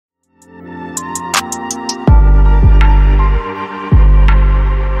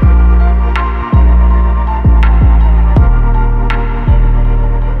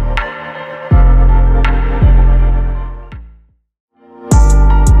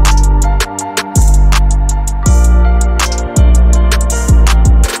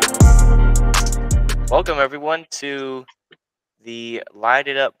welcome everyone to the Light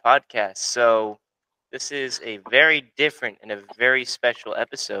It Up podcast. So, this is a very different and a very special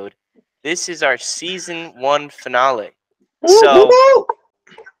episode. This is our season 1 finale. So,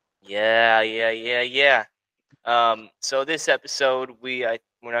 yeah. So this episode, we're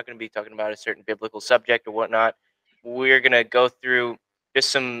not going to be talking about a certain biblical subject or whatnot. We're going to go through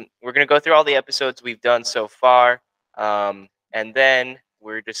We're going to go through all the episodes we've done so far, and then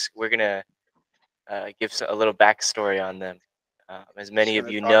we're going to give a little backstory on them. As Just many of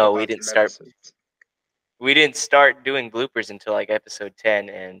gonna you talk know, about some episodes. we didn't start doing bloopers until like episode 10,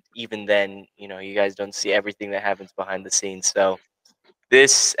 and even then, you guys don't see everything that happens behind the scenes. So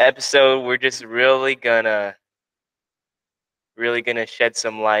this episode, we're just really gonna shed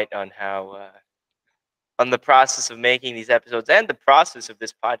some light on how on the process of making these episodes and the process of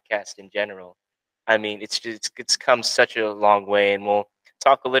this podcast in general. I mean, it's come such a long way, and we'll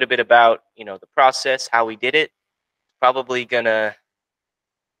talk a little bit about the process, how we did it. Probably gonna,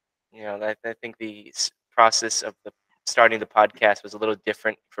 I think the process of the starting the podcast was a little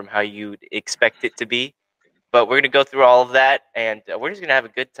different from how you'd expect it to be. But we're gonna go through all of that, and we're just gonna have a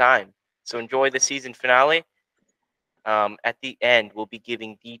good time. So enjoy the season finale. At the end, we'll be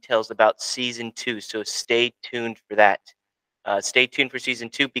giving details about season 2, so stay tuned for that. Stay tuned for season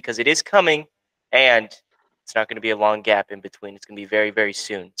 2 because it is coming, and it's not going to be a long gap in between. It's going to be very, very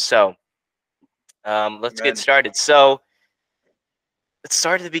soon. So let's get Man, started. So let's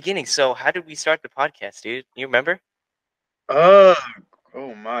start at the beginning. So how did we start the podcast, dude? You remember? uh,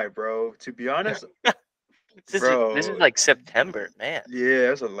 oh my, bro. To be honest, This is bro, like September, man.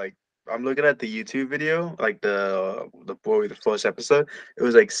 yeah. So like, I'm looking at the YouTube video, like the first episode. It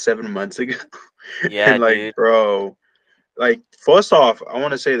was like 7 months ago, Yeah, and like, dude. bro, like first off, I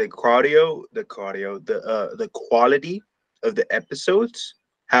want to say the quality of the episodes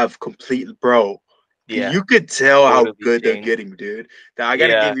have complete, bro. Yeah, You could tell how totally good they're changed. getting, dude. Now, I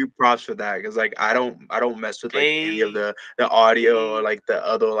gotta Yeah, give you props for that because like I don't mess with like any of they the audio or they. like the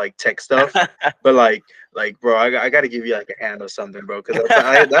other like tech stuff, but like bro, I gotta give you like a hand or something, bro, because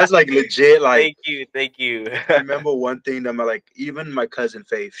that's like legit. Like Thank you. I remember one thing that even my cousin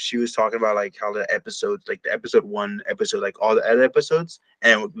Faith, she was talking about like how the episodes, like the episode one episode, like all the other episodes,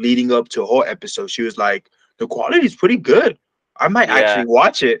 and leading up to a whole episode, she was like, the quality is pretty good. I might Yeah. actually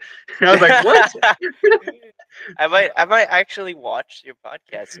watch it. And I was like, what? I might actually watch your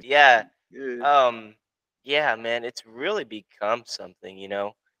podcast. Yeah. Yeah. Um yeah, man, it's really become something.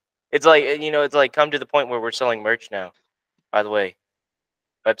 It's like come to the point where we're selling merch now. By the way,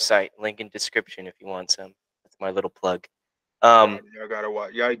 website, link in description if you want some. That's my little plug. Um Y'all gotta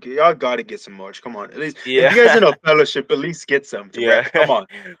watch. Y'all gotta get some merch. Come on, at least if you guys yeah. in a fellowship, at least get some to rep. Yeah. Come on,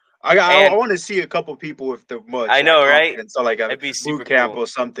 I And want to see a couple people with the merch I at know, right? conference or like a That'd be boot super camp cool. or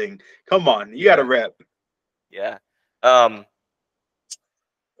something. Come on, you gotta Yeah. rep. Yeah. Um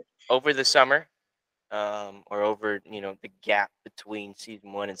Over the summer, or over the gap between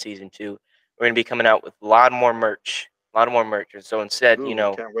season 1 and season 2, we're gonna be coming out with a lot more merch. And so instead, Ooh,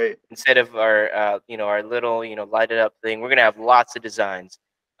 can't wait. instead of our little light it up thing, we're gonna have lots of designs.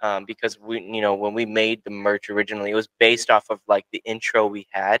 Because when we made the merch originally, it was based off of like the intro we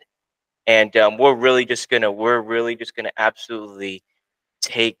had, and we're really just gonna absolutely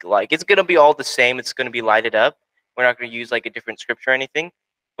take, like, it's gonna be all the same. It's gonna be lighted up. We're not gonna use like a different scripture or anything,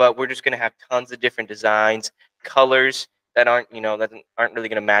 but we're just gonna have tons of different designs, colors that aren't really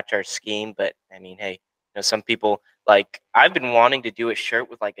gonna match our scheme. But I mean, hey, some people, like, I've been wanting to do a shirt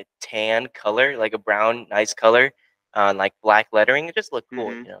with like a tan color, like a brown, nice color, on like black lettering. It just look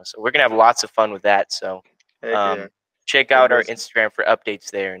Mm-hmm. cool. So we're gonna have lots of fun with that. So Heck yeah. um, check That out our does. Instagram for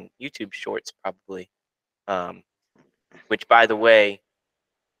updates there, and YouTube Shorts probably. Um, which, by the way,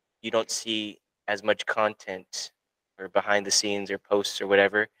 you don't see as much content or behind the scenes or posts or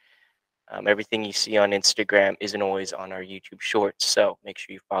whatever. Everything you see on Instagram isn't always on our YouTube Shorts, so make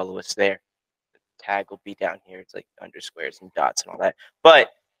sure you follow us there. Tag will be down here. It's like undersquares and dots and all that. But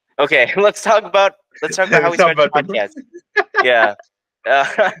okay, let's talk about how we It's not started about the the. podcast. Yeah.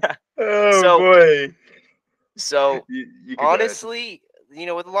 Uh, Oh so boy. so You could go ahead. honestly,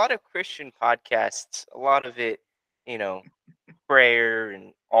 with a lot of Christian podcasts, a lot of it, you know, prayer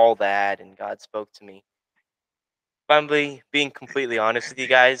and all that, and God spoke to me. If I'm being completely honest with you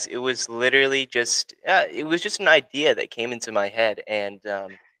guys, it was just an idea that came into my head, and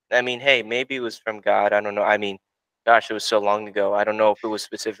I mean, hey, maybe it was from God. I don't know. I mean, gosh, it was so long ago. I don't know if it was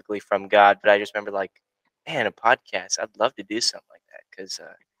specifically from God, but I just remember, like, man, a podcast. I'd love to do something like that because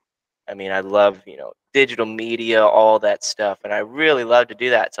I mean, I love digital media, all that stuff, and I really love to do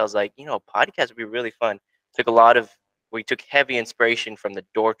that. So I was like, a podcast would be really fun. Took a lot of We took heavy inspiration from the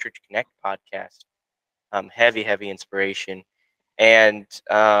Door Church Connect podcast. heavy inspiration. And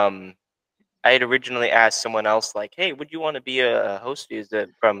I had originally asked someone else, like, "Hey, would you want to be a host?" Is that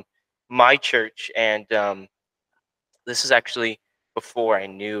from my church? And this is actually before I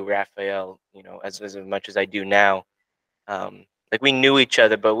knew Rafael, as much as I do now. Like we knew each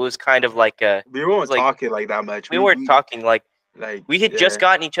other, but it was kind of like it We was weren't like talking like that much. we We weren't we talking like like we had yeah. just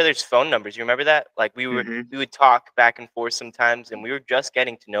gotten each other's phone numbers. You remember that? Like Mm-hmm. we would talk back and forth sometimes, and we were just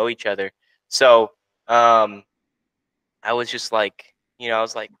getting to know each other. So um, I was just like, I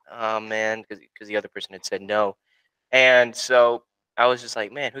was like, oh man, because the other person had said no, and so I was just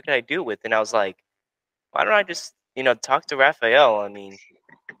like, man, who could I do it with? And I was like, why don't I just talk to Raphael? I mean,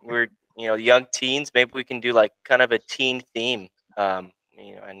 we're young teens. Maybe we can do like kind of a teen theme.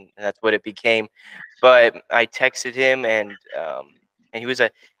 And that's what it became. But I texted him, and it was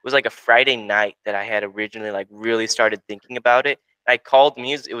like a Friday night that I had originally like really started thinking about it. I called him.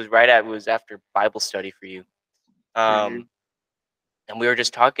 It was it was after Bible study for you. Mm-hmm. Um, and we were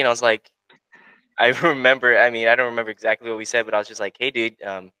just talking. I was like, I remember. I mean, I don't remember exactly what we said, but I was just like, hey, dude,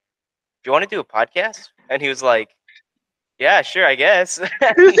 do you want to do a podcast? And he was like, yeah, sure, I guess. and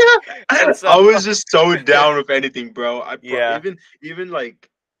I so, was just so down with anything, bro. yeah, Even like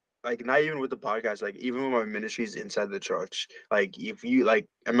not even with the podcast, like even with my ministries inside the church. Like if you like,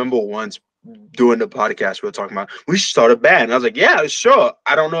 I remember once doing the podcast we were talking about we should start a band. And I was like, yeah, sure.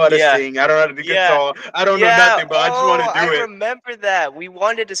 I don't know how to yeah. sing. I don't know how to do Yeah. guitar. I don't know Yeah. nothing, but I just want to Oh, I do it. remember that. We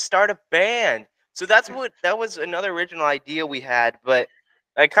wanted to start a band. So that was another original idea we had, but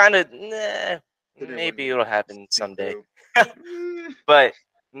I kind of, Didn't want maybe to it'll happen see someday. through. Mm, but,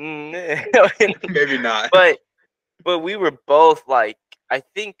 maybe not. but, but we were both like, I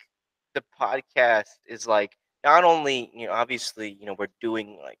think the podcast is like, not only, obviously, we're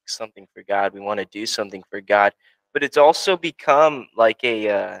doing like something for God. We want to do something for God, but it's also become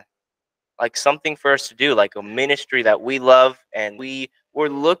like something for us to do, like a ministry that we love, and we were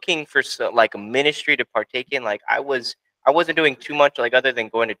looking for like a ministry to partake in. Like I wasn't doing too much, like other than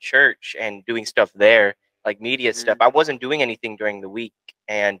going to church and doing stuff there, like media stuff. Mhm, I wasn't doing anything during the week,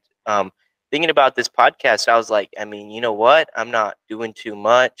 and thinking about this podcast, I was like, I mean, you know what? I'm not doing too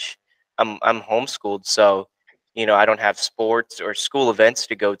much. I'm homeschooled, so I don't have sports or school events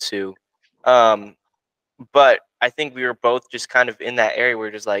to go to. Um, but I think we were both just kind of in that area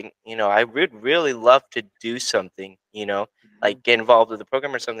where just like, I would really love to do something, mhm, like get involved with the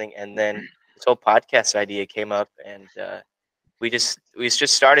program or something. And then this whole podcast idea came up, and we just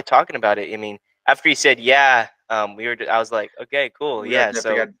started talking about it. I mean, after he said yeah, I was like, okay, cool, we got yeah.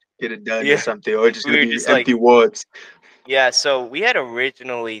 definitely got So to get it done or yeah, something, or it's just we gonna were be just like, empty words. yeah, so we had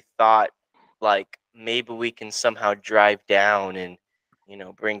originally thought like maybe we can somehow drive down and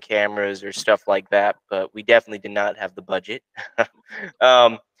bring cameras or stuff like that, but we definitely did not have the budget.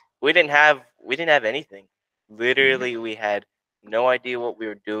 um, we didn't have anything. Literally, we had no idea what we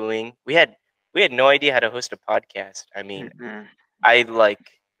were doing. We had no idea how to host a podcast. I mean, Mhm. I like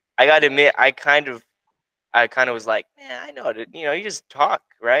I gotta admit, I kind of was like, man, I know how to, you just talk,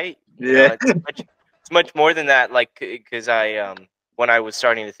 right? Yeah. It's much more than that. Like, because when I was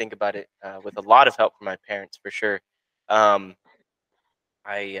starting to think about it, with a lot of help from my parents, for sure, um,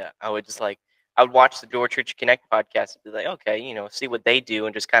 I would just like, I would watch the Door Church Connect podcast and be like, okay, see what they do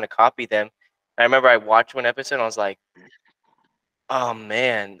and just kind of copy them. And I remember I watched one episode and I was like, oh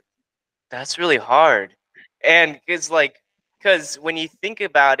man, that's really hard. And because when you think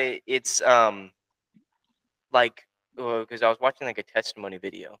about it, it's like, because I was watching like a testimony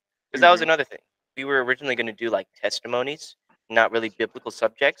video. Because that was Mhm. another thing. We were originally going to do like testimonies, not really biblical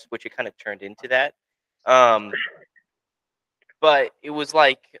subjects, which it kind of turned into that. Um, but it was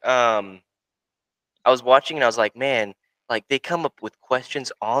like, I was watching and I was like, man, like they come up with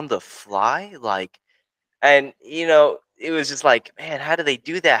questions on the fly, like, and it was just like, man, how do they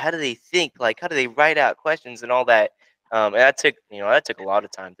do that? How do they think? Like, how do they write out questions and all that? And that took a lot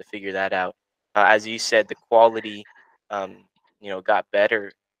of time to figure that out. As you said, the quality, um, got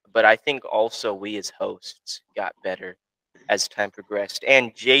better, but I think also we as hosts got better as time progressed.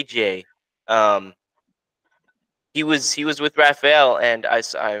 And JJ, um, he was with Rafael, and I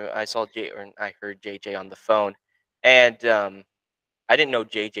saw I heard JJ on the phone, and I didn't know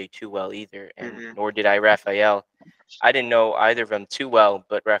JJ too well either, and Mhm. nor did I Rafael. I didn't know either of them too well,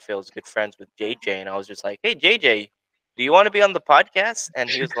 but Raphael's good friends with JJ, and I was just like, "Hey, JJ, do you want to be on the podcast?" And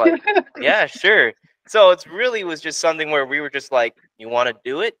he was like, "Yeah, sure." So it's really was just something where we were just like, "You want to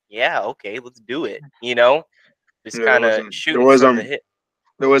do it? Yeah, okay, let's do it." Just Yeah, kind of shooting from the hip.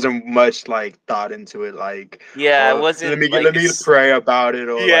 there wasn't much like thought into it. Like, Yeah, it oh, wasn't let like me pray about it,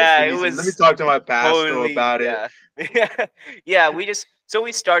 or like yeah, it let me was talk to my pastor totally about it. yeah. Yeah, we just So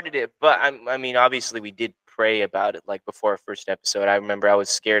we started it, but I mean, obviously, we did pray about it like before our first episode. I remember I was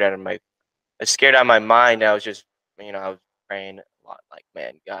scared out of my mind. I was just, I was praying a lot, like,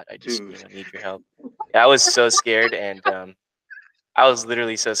 man, God, I just, Dude. need your help. Yeah, I was so scared, and I was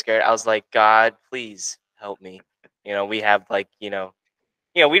literally so scared. I was like, God, please help me. We have like, we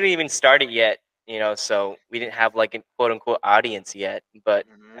didn't even start it yet. So we didn't have like a quote unquote audience yet. But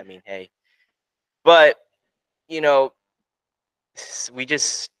Hmm. I mean, hey, but you know, we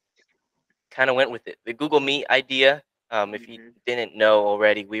just kind of went with it. The Google Meet idea. If you Hmm. didn't know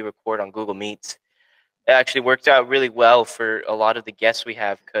already, we record on Google Meets. It actually worked out really well for a lot of the guests we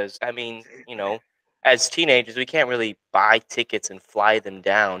have because, I mean, as teenagers, we can't really buy tickets and fly them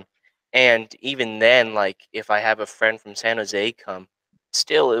down. And even then, like, if I have a friend from San Jose come,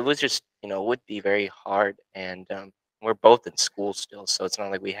 still, it was just, would be very hard. And we're both in school still, so it's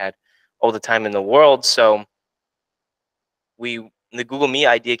not like we had all the time in the world. So the Google Meet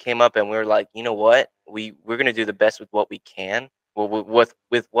idea came up, and we were like, you know what? We're gonna do the best with what we can,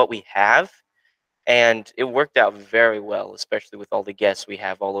 with what we have, and it worked out very well, especially with all the guests we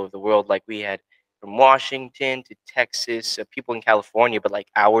have all over the world. Like we had from Washington to Texas, people in California, but like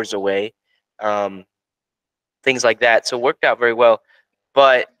hours away, um, things like that. So it worked out very well.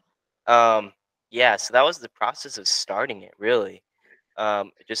 But um, yeah, so that was the process of starting it. Really,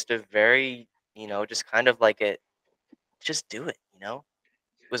 just a very, just kind of like a just do it.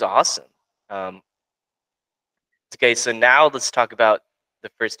 It was awesome. Um, okay, so now let's talk about the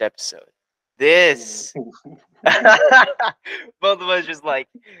first episode. This both of us just like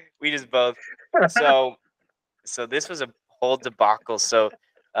we just both so this was a whole debacle. So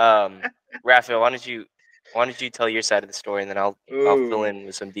Rafael, why don't you tell your side of the story, and then I'll fill Ooh, in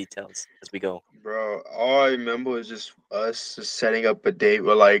with some details as we go. bro. All I remember was just us just setting up a date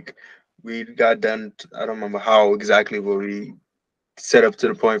where like we got done. I don't remember how exactly, but we set up to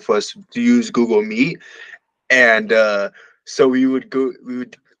the point for us to use Google Meet, and so we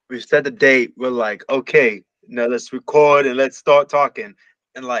set the date. We're like, okay, now let's record and let's start talking,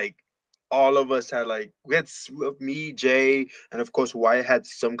 and like all of us had like me, Jay, and of course Wyatt had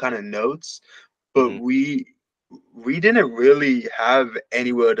some kind of notes, but Hmm. we didn't really have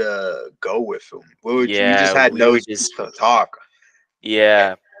anywhere to go with them. We just Yeah, had we were notes just to talk,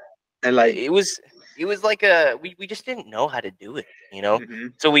 yeah. and like, It was like we just didn't know how to do it.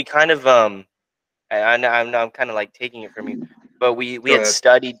 mhm. So we kind of I'm kind of like taking it from you, but we Go had ahead.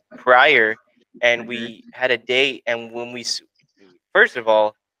 studied prior, and Hmm. we had a date, and first of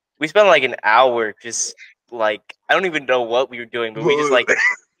all, we spent like an hour just like I don't even know what we were doing, but we just like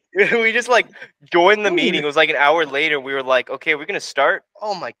we just like joined the meeting. It was like an hour later. We were like, okay, we're gonna start.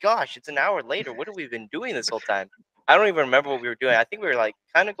 Oh my gosh, it's an hour later. What have we been doing this whole time? I don't even remember what we were doing. I think we were like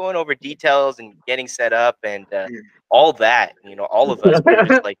kind of going over details and getting set up and all that. All of us. We were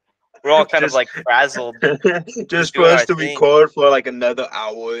just like we're all kind of just like frazzled, just just for doing us our to thing. record for like another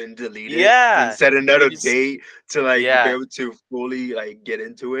hour and delete it, then Yeah, set we another just date to like be yeah. able to fully like get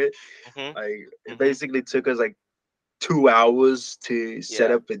into it. Mhm. Like it Mhm. basically took us like 2 hours to set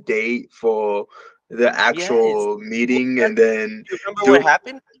Yeah. up a date for the Yes. actual Well, meeting, do and then you remember what do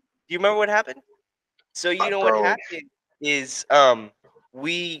happened? Do you remember what happened? So what bro. happened is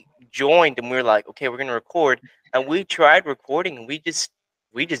we joined and we were like, okay, we're gonna record, and we tried recording, and we just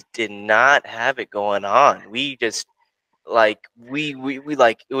did not have it going on. We just like we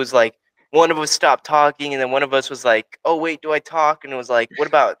like it was like one of us stopped talking, and then one of us was like, oh wait, do I talk? And it was like, what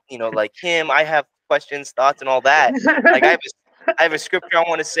about like him? I have questions, thoughts, and all that. Like I have a scripture I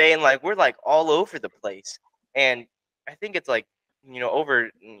want to say, and like we're like all over the place. And I think it's like over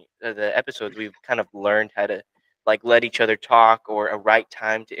the episodes we've kind of learned how to like let each other talk or a right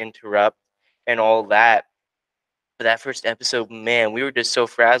time to interrupt and all that. But that first episode, man, we were just so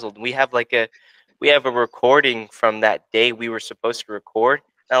frazzled. We have a recording from that day we were supposed to record.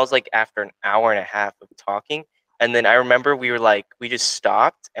 That was like after an hour and a half of talking. And then I remember we just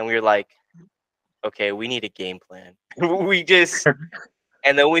stopped and we were like, okay, we need a game plan. we just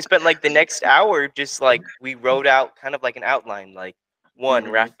and then we spent like the next hour just like we wrote out kind of like an outline, like one,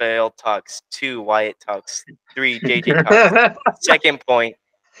 Mhm. Raphael talks, two, Wyatt talks, three, JJ talks. Second point,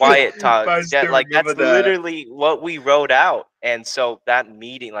 Wyatt I talks. Yeah, still like remember that's that. literally what we wrote out. And so that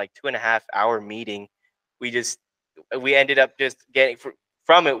meeting, like 2.5 hour meeting, we just we ended up just getting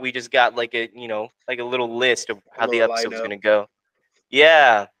from it. We just got like like a little list of A how the little episode was lineup. gonna go.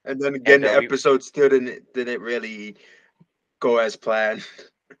 Yeah, And then again, and the we episode still didn't really go as planned.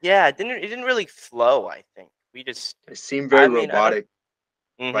 yeah, it didn't really flow. I think we just It seemed very I mean, I don't. robotic.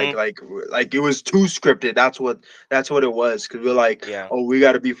 Mhm. Like it was too scripted. That's what it was. Because we're like, Yeah. oh, we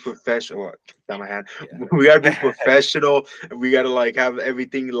got to be professional. Down my hand. We got to be Yeah. professional, and we got to like have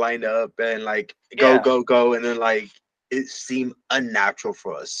everything lined up and like go Yeah. go go, and then like it seemed unnatural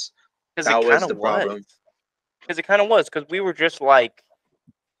for us. Because it That kind was of the was. problem. Because it kind of was. Because we were just like,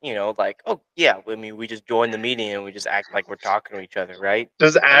 like, oh yeah. I mean, we just join the meeting and we just act like we're talking to each other, right?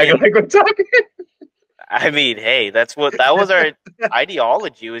 Just act And like we're talking. I mean, hey, that was our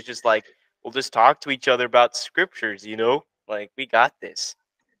ideology. It was just like we'll just talk to each other about scriptures. Like we got this.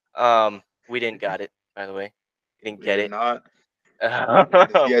 We didn't got it, by the way. We didn't We get did it. not.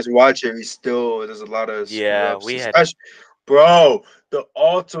 If you Um, guys watch it, we still there's a lot of screw yeah, ups, we had. especially, bro. The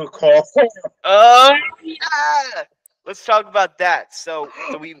altar call. Oh yeah. Let's talk about that. So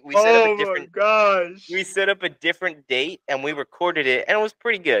we set up a Oh my different we gosh. set up a different date and we recorded it and it was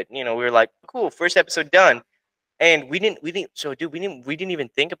pretty good. We were like, cool, first episode done. And we didn't so dude, we didn't even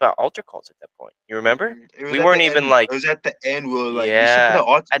think about altar calls at that point. You remember? It was We at weren't the even end. like, It was at the end. We were like, we should put yeah. an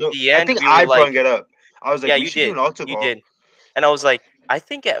altar. At No, the I end think we were I brought like, it up. I was like, yeah, we you should do did. an altar You call. did. And I was like, I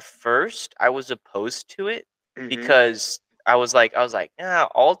think at first I was opposed to it Hmm. because I was like, yeah,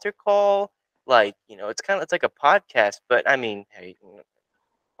 altar call, like, it's like a podcast, but I mean, hey,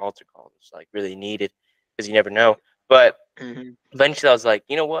 altar call is like really needed because you never know. But Hmm. eventually I was like,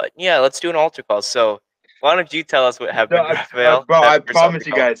 you know what? Yeah, let's do an altar call. So why don't you tell us what No, happened, Rafael? bro, That I first altar promise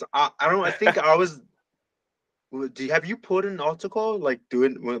you call. guys. I don't. I think I was. Have you put an altar call like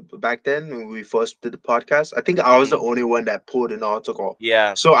doing back then when we first did the podcast? I think I was the Mm, only one that pulled an altar call.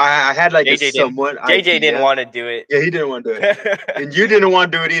 yeah. So I had like a JJ didn't somewhat JJ didn't idea. want to do it. Yeah, he didn't want to do it, and you didn't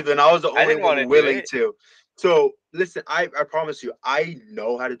want to do it either. And I was the I only didn't want to one do willing it. to. So listen, I promise you, I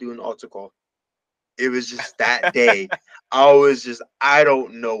know how to do an altar call. It was just that day. I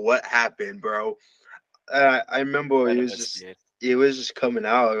don't know what happened, bro. I remember None of us did. it was just coming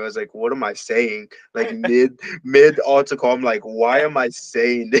out. I was like, what am I saying? Like mid altar call, I'm like, why am I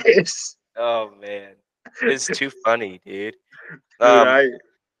saying this? Oh man, it's too funny, dude. Dude, Um, I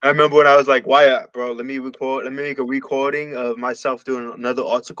remember when I was like, Wyatt, bro, let me make a recording of myself doing another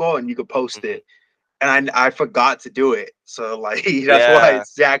altar call and you could post mhm. it. And I forgot to do it. So like that's why Yeah,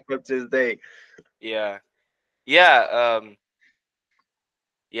 it's jacked up to this day. yeah, yeah.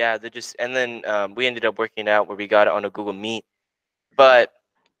 Yeah. They just and then we ended up working out where we got it on a Google Meet. But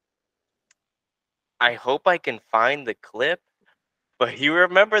I hope I can find the clip. But you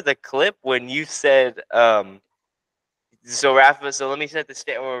remember the clip when you said so Rafa, so let me set the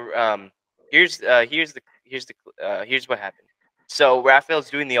state. Or here's what happened. So Raphael's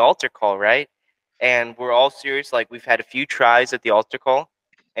doing the altar call, right? And we're all serious. Like we've had a few tries at the altar call,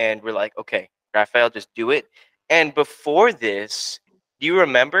 and we're like, okay, Raphael, just do it. And before this, do you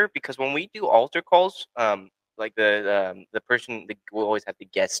remember? Because when we do altar calls, like the person, we'll always have the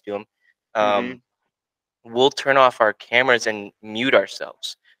guests do them. Hmm. Um, we'll turn off our cameras and mute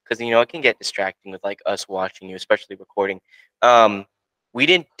ourselves because it can get distracting with like us watching you, especially recording. um we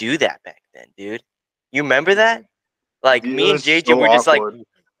didn't do that back then, dude. You remember that? Like It me and was JJ so were just like awkward.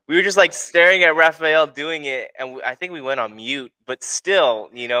 we were just like staring at Raphael doing it, and I think we went on mute, but still,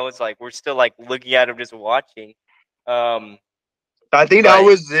 it's like we're still like looking at him just watching. um I think that but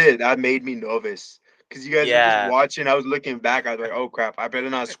was it. That made me nervous because you guys were just yeah, watching. I was looking back. I was like, "Oh crap! I better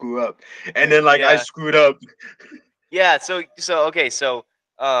not screw up." And then like I yeah. screwed up. Yeah, so okay, so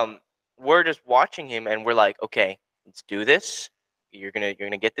um we're just watching him and we're like, okay, let's do this. You're gonna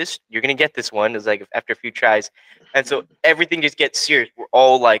get this. You're gonna get this one. It's like after a few tries, and so everything just gets serious. We're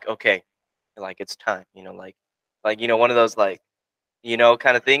all like, okay, like it's time. One of those like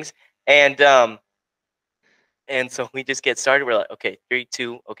kind of things. And so we just get started. We're like, okay, three,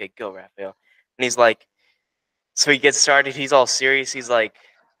 two, okay, go, Raphael. And he's like, so he gets started. He's all serious. He's like,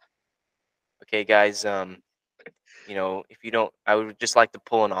 okay, guys, if you don't, I would just like to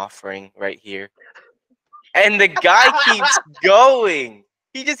pull an offering right here. And the guy keeps going.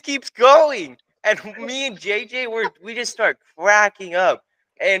 He just keeps going. And me and JJ, we just start cracking up.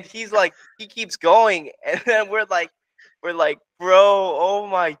 And he's like, he keeps going. And then we're like, bro, oh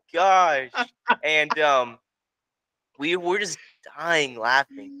my gosh. And we were just dying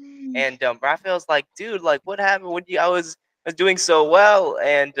laughing. And Raphael's like, dude, like what happened? I was doing so well.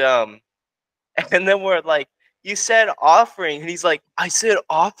 And and then we're like, you said offering. And he's like, I said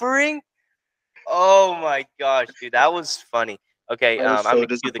offering? Oh my gosh, dude, that was funny. Okay, I was I'm so gonna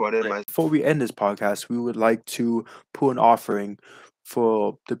cue the disappointed in clip. myself. Before we end this podcast, we would like to put an offering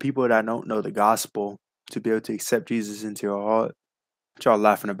for the people that don't know the gospel to be able to accept Jesus into your heart. What y'all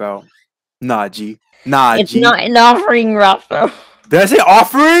laughing about? Nah, G. Nah, It's G. not an offering, Rafa. Did I say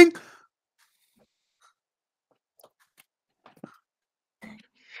offering?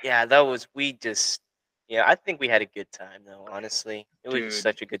 yeah, that was we just yeah, I think we had a good time though, honestly. It was just Dude.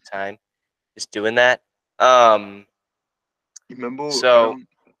 such a good time just doing that. Um You remember? so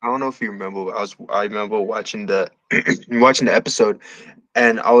I don't know if you remember. But I remember watching the watching the episode,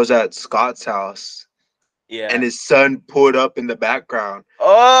 and I was at Scott's house, and yeah. his son pulled up in the background,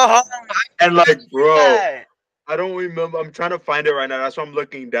 Oh, I and like, bro, that. I don't remember. I'm trying to find it right now. That's why I'm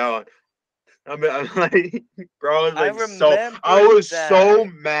looking down. I'm like, bro, I was I like, I remember was so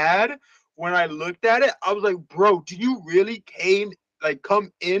that. mad when I looked at it. I was like, bro, do you really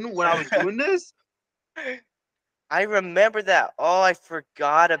come in when I was doing this? I remember that. Oh, I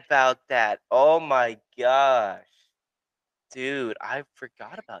forgot about that. Oh my gosh. Dude, I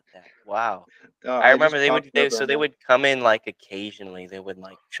forgot about that. Wow. I I remember just they would popped it up right they now. would come in like occasionally. They would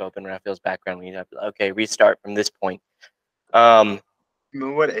like show up in Raphael's background. We'd have to, okay, restart from this point. Um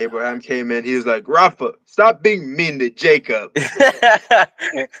Remember when Abraham came in? He was like, Rafa, stop being mean to Jacob.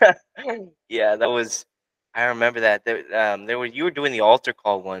 yeah, that was I remember that. There was you were doing the altar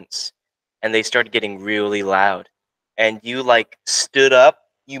call once and they started getting really loud. And you like stood up,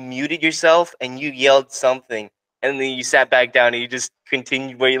 you muted yourself and you yelled something and then you sat back down and you just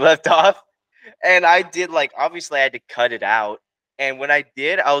continued where you left off. And I did like obviously I had to cut it out. And when I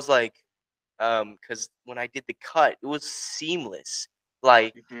did, I was like cuz when I did the cut, it was seamless.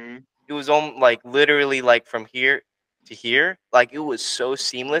 Like Mhm. it was on like literally like from here to here. Like it was so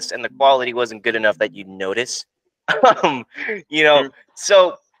seamless and the quality wasn't good enough that you'd notice. um, you know,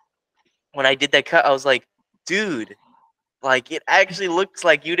 so when I did that cut, I was like, dude, like it actually looks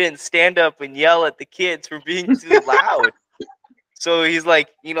like you didn't stand up and yell at the kids for being too loud. So he's like,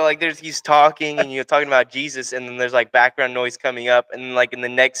 like he's talking and you're talking about Jesus, and then there's like background noise coming up, and then like in the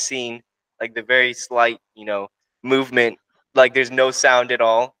next scene, like the very slight, movement, like there's no sound at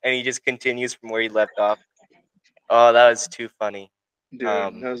all, and he just continues from where he left off. Oh, that was too funny. Dude,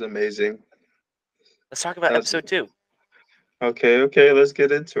 Um, that was amazing. let's talk about That's episode 2. okay, let's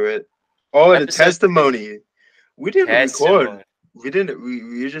get into it. Oh, the Episode 2, testimony. We didn't record. testimony.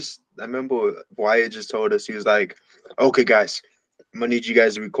 We just I remember Wyatt just told us, he was like, okay guys, I'm gonna need you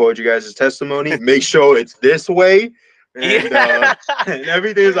guys to record you guys' testimony. Make sure it's this way. And Yeah, and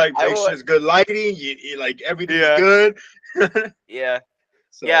everything's like, I make sure would. it's good lighting, like everything's Yeah, good. yeah,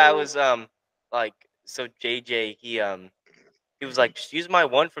 yeah. I So was like so JJ he was like, just use my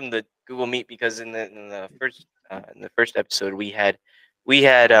one from the Google Meet because in the first episode we had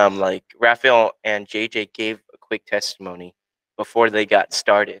like Rafael and JJ gave a quick testimony before they got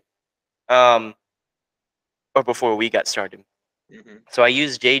started, um or before we got started. mhm. So I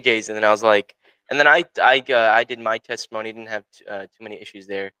used JJ's and then I was like, and then I did my testimony. Didn't have too many issues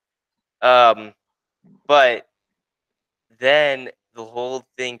there, um but then the whole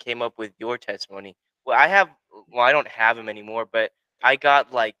thing came up with your testimony. I don't have them anymore, but I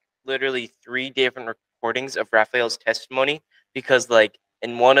got like literally 3 different recordings of Raphael's testimony because like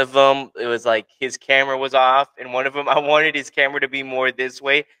in one of them it was like his camera was off, in one of them I wanted his camera to be more this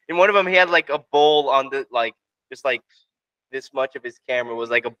way. In one of them he had like a bowl on the like just like this much of his camera was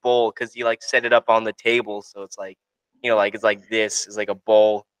like a bowl because he like set it up on the table, so it's like like it's like this is like a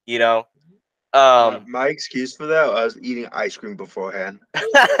bowl. My, Um my excuse for that, I was eating ice cream beforehand.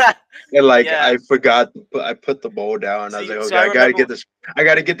 And like yeah. I forgot I put the bowl down. I was like, So okay, I remember. I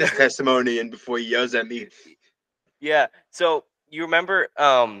gotta get this testimony in before he yells at me. Yeah. So you remember?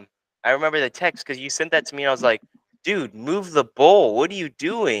 I remember the text because you sent that to me, and I was like, "Dude, move the bowl. What are you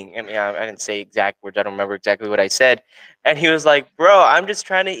doing?" I mean, I didn't say exact words. I don't remember exactly what I said. And he was like, "Bro, I'm just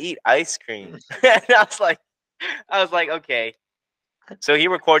trying to eat ice cream." And I was like, okay. So he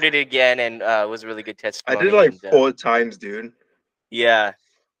recorded it again, and it was a really good I did testimony. like And 4 times, dude. yeah,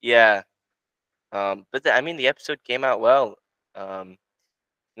 yeah. But I mean, the episode came out well. Um,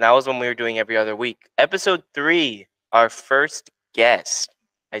 And that was when we were doing every other week. Episode 3, our first guest,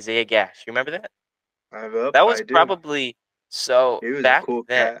 Isaiah Gash. You remember that? That was I do. probably so He was a back cool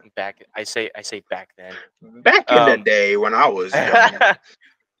then. cat. I say back then. Back in the Um, day when I was young.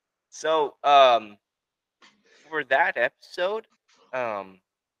 so for that episode, um,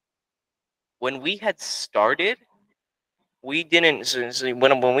 when we had started, we didn't. So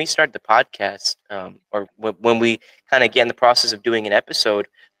when we started the podcast, or when we kind of get in the process of doing an episode,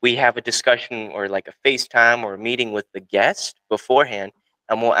 we have a discussion or like a FaceTime or a meeting with the guest beforehand,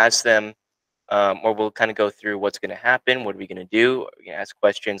 and we'll ask them, or we'll kind of go through what's going to happen, what are we going to do, we're going to ask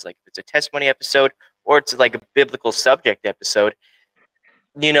questions like if it's a testimony episode or it's like a biblical subject episode.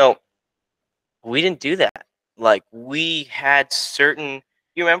 You know, we didn't do that. Like we had certain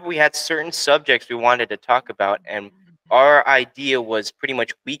you remember we had certain subjects we wanted to talk about, and our idea was pretty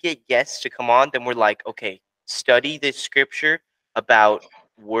much we get guests to come on, then we're like, okay, study this scripture about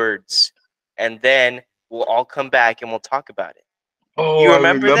words, and then we'll all come back and we'll talk about it. Oh, You I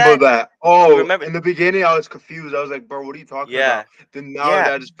remember remember that? that. You Oh, remember? in the beginning, I was confused. I was like, bro, what are you talking Yeah, about? Then now yeah,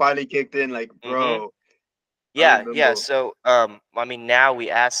 that just finally kicked in, like, mm-hmm. bro, I Yeah. remember. So, I mean, now we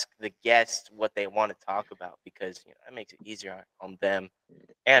ask the guests what they want to talk about because that makes it easier on them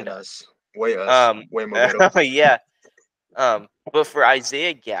and And us. us. Way more better. Yeah. But for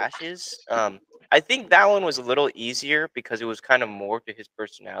Isaiah Gash's, I think that one was a little easier because it was kind of more to his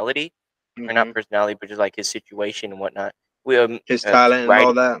personality, or not Hmm. personality, but just like his situation and whatnot. We His talent and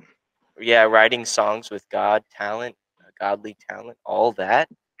all writing, that. yeah, writing songs with God talent, godly talent, all that.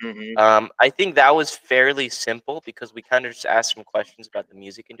 Hmm. I think that was fairly simple because we kind of just asked some questions about the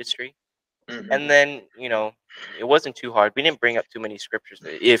music industry, and Hmm. then it wasn't too hard. We didn't bring up too many scriptures,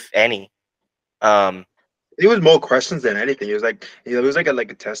 if any. Um, It was more questions than anything. It was like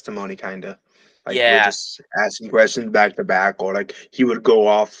a testimony kind of. Like we're yeah. just asking questions back to back, or like he would go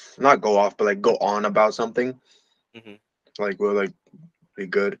off, not go off, but like go on about something. Hmm. Like we're like be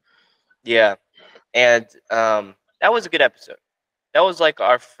good. Yeah. And that was a good episode. That was like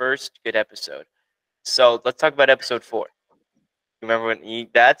our first good episode. So let's talk about episode 4. Remember when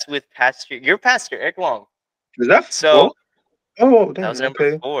that's with your pastor Eric Long. Is that four? So Oh, that dang. was number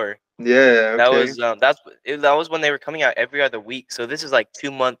Okay. 4. Yeah. That Okay. was that was when they were coming out every other week. So this is like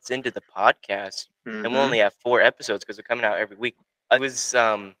 2 months into the podcast, and we'll Hmm. only have 4 episodes because they're coming out every week. It was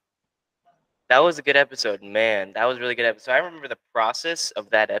that was a good episode, man. That was a really good episode. I remember the process of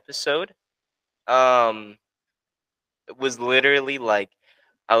that episode. Um, it was literally like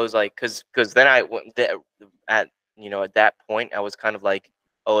I was like, cause then I went at at that point I was kind of like,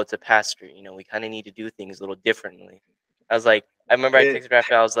 oh, it's a pastor. We kind of need to do things a little differently. I was like, I remember I Yeah. texted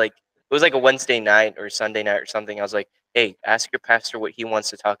Rafael. I was like, it was like a Wednesday night or Sunday night or something. I was like, hey, ask your pastor what he wants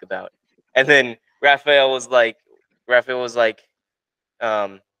to talk about. And then Rafael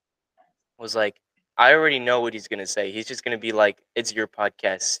um, was like, I already know what he's gonna say. He's just gonna be like, it's your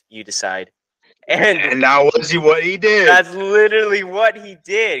podcast, you decide. And And that was what he did. that's literally what he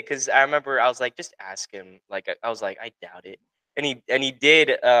did. Because I remember I was like, just ask him. Like I was like, I doubt it. And he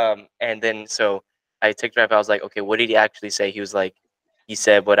did. And then so I took drive. I was like, okay, what did he actually say? He was like, he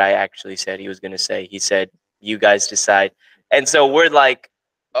said what I actually said he was gonna say. He said, you guys decide. And so we're like,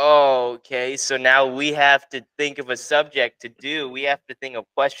 oh, okay. So now we have to think of a subject to do. We have to think of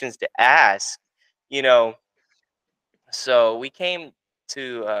questions to ask. You know. So we came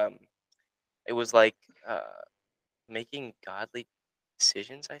to. It was like. Making godly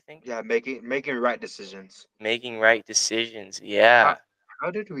decisions, I think. Yeah, making right decisions. Making right decisions. How Yeah.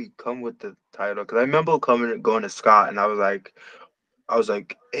 how did we come with the title? Because I remember going to Scott, and I was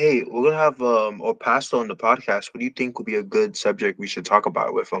like, hey, we're gonna have or pastor on the podcast. What do you think would be a good subject we should talk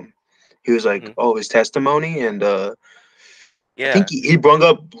about with him? He was like, Hmm. oh, his testimony, and I think Yeah. he brought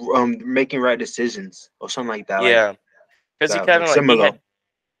up making right decisions or something like that, Yeah. Because he kind like of like he similar. had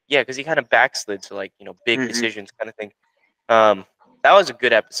because he kind of backslid to like big Hmm. decisions kind of thing. That was a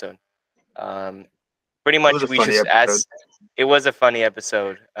good episode. Um, Pretty It was much a we funny just episode. asked. It was a funny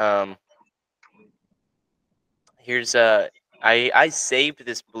episode. Here's I saved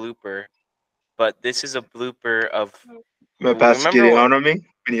this blooper, but this is a blooper of My pastor remember getting what. on me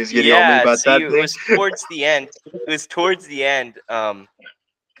when he was getting on me Yeah, about see, that it thing. was towards the end. It was towards the end.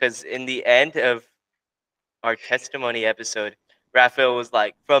 Because in the end of our testimony episode, Rafael was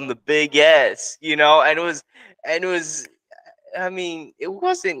like, "From the big S," and it was. I mean, it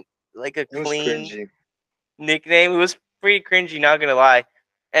wasn't like a It was clean cringy. nickname. It was pretty cringy, not gonna lie.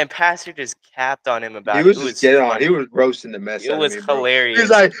 And Pastor just capped on him He about it. was It just was getting on. He funny. was roasting the mess It out of was me, bro. He's hilarious.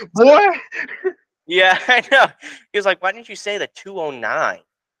 like, So boy. yeah, I know. He was like, "Why didn't you say the 209?"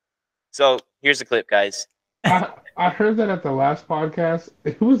 So here's the clip, guys. I heard that at the last podcast.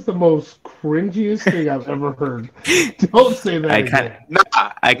 It was the most cringiest thing I've ever heard. Don't say that I kind again.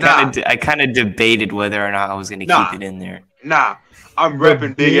 Nah, I kind of debated whether or not I was going to nah, keep it in there. nah. I'm The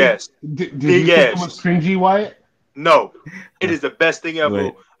repping Big S. did Big you think it was S. cringy, Wyatt? No, it is the best thing ever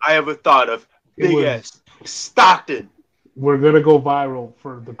Wait. I ever thought of. It Big was. S. Stockton. We're gonna go viral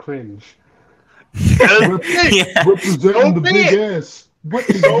for the cringe. That's it. Yeah. Representing So the be big it. S. What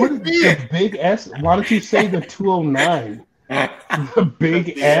So is be the it. big S? Why don't you say the 209? The big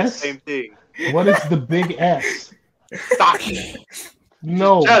Big S? same thing. What is the big S? Stockton.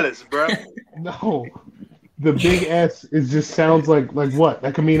 No, Just jealous, bro. no. The big S just sounds like what?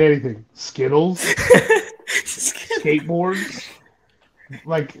 That could mean anything. Skittles, skateboards.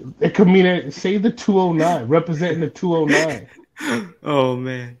 Like it could mean say the 209, representing the 209 Oh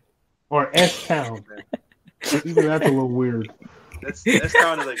man. or S Town. Even that's a little weird. That's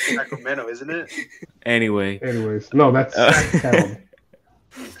kind of like Sacramento, isn't it? Anyway, Anyways, no, that's Sac Town.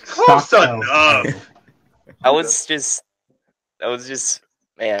 Close Shock enough. I was just,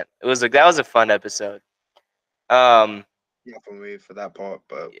 man. That was a fun episode. Yeah, for me for that part,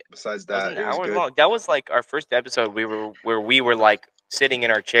 but Yeah, besides that was that, an it was hour good. long. That was like our first episode. We were like sitting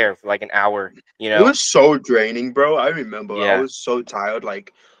in our chair for like an hour. You It know? was so draining, bro. I remember I Yeah, was so tired.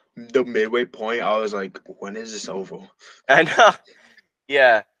 Like the midway point, I was like, when is this over? I know.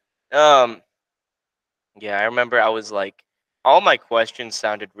 Yeah. Um. Yeah, I remember. I was like, all my questions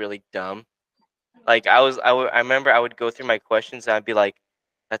sounded really dumb. Like I remember I would go through my questions and I'd be like,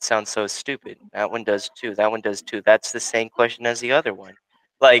 that sounds so stupid. That one does too. That one does too. That's the same question as the other one.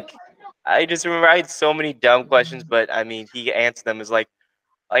 Like I just remember I had so many dumb questions, but I mean he answered them as like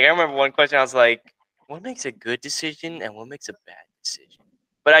I remember one question I was like, what makes a good decision and what makes a bad decision?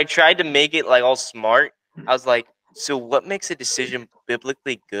 But I tried to make it like all smart. I was like, so what makes a decision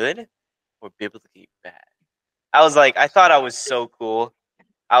biblically good or biblically bad? I was like, I thought I was so cool. So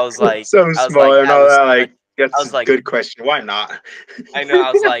I was like, small and that all was that. such. Like I that's a was like, good question. Why not? I know.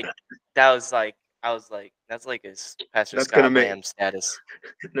 I was like, that was like, I was like, that's like his Pastor that's gonna Scott make Lamb status.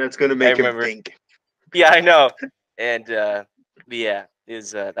 that's gonna I make him remember. think. Yeah, I know. And but yeah,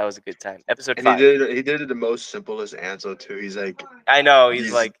 that was a good time. Episode And 5. he did it the most simplest answer too. He's like I know. He's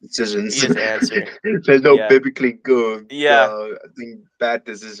these like, he decisions. just answered. There's no Yeah, biblically good yeah, bad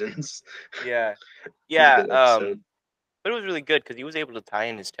decisions. yeah, It was a yeah. good episode. But it was really good because he was able to tie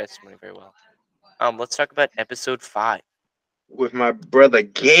in his testimony very well. Let's talk about episode 5. With my brother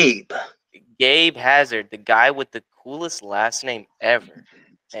Gabe. Gabe Hazard, the guy with the coolest last name ever.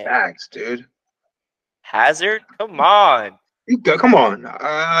 Man, Facts, dude. Hazard? Come on. Come on.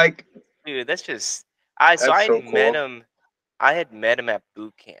 Like Dude, that's just I so that's so cool. I had met him at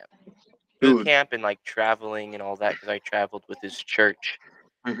boot camp. Boot Dude. camp and like traveling and all that because I traveled with his church.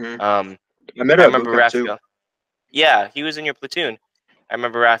 Hmm. Um I met I her at boot remember camp too. Rafael. Yeah, he was in your platoon. I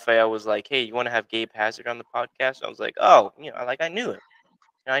remember Rafael was like, "Hey, you want to have Gabe Hazard on the podcast?" I was like, "Oh, I knew him.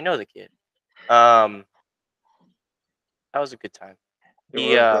 I know the kid." Um that was a good time. It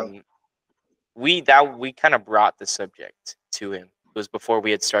He was, bro. we kind of brought the subject to him. It was before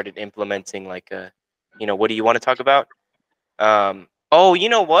we had started implementing like what do you want to talk about? Oh, you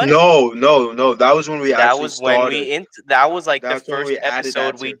know what? No. That was when we That actually was when started. that was like the That's when first we added that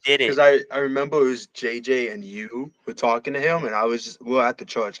episode to we did because it. I remember it was JJ and you were talking to him and we were at the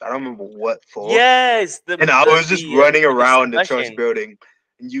church. I don't remember what for. Yes, And I was just running the around the church discussion. building.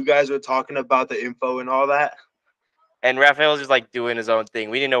 And you guys were talking about the info and all that. And Rafael was just like doing his own thing.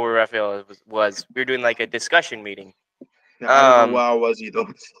 We didn't know where Rafael was. We were doing like a discussion meeting. Now, I don't know Um where I was either.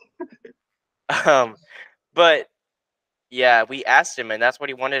 but yeah, we asked him, and that's what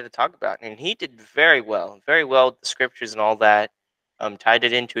he wanted to talk about, and he did very well with the scriptures and all that. Tied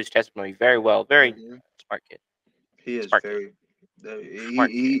it into his testimony very well. Very Hmm. smart kid. He is Smart kid. very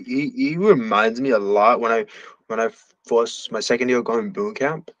Smart kid. he reminds me a lot when I first my second year going boot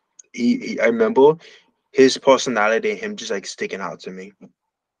camp. I remember his personality and him just like sticking out to me.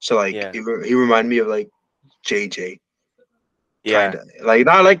 So like Yeah. he reminded me of like JJ, Yeah. kind of like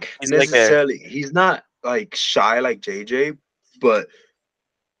not like He's like a necessarily. He's not like shy like JJ, but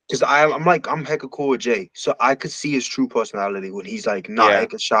because I'm hecka cool with Jay, so I could see his true personality when he's like not yeah.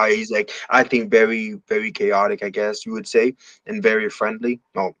 hecka shy. He's like I think very chaotic, I guess you would say, and very friendly.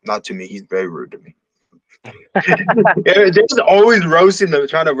 No, not to me. He's very rude to me. Yeah, Jay's always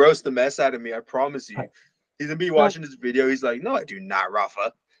trying to roast the mess out of me. I promise you. He's gonna be watching this video. He's like, "No, I do not,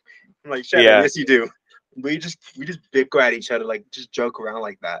 Rafa." I'm like, "Shut up." Yeah. Yes, you do. We just bicker at each other, like just joke around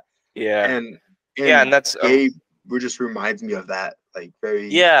like that. Yeah. And Yeah, and and that's Gabe, just reminds me of that. Like very,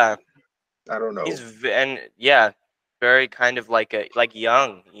 yeah. I don't know. And yeah, very kind of like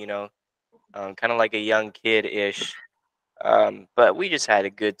young, kind of like a young kid ish. But we just had a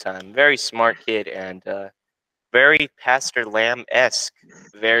good time. Very smart kid and very Pastor Lamb esque.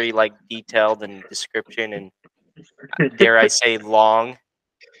 Very like detailed and description and dare I say long,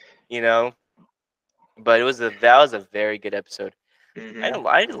 you know. But that was a very good episode. Hmm.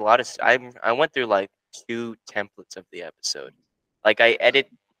 I did a lot of I went through like 2 templates of the episode. Like I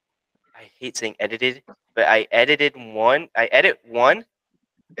hate saying edited, but I edited one. I edit one,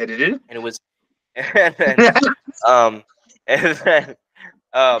 Edited. and it was, and then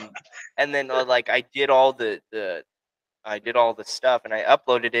um, and then like I did all the stuff, and I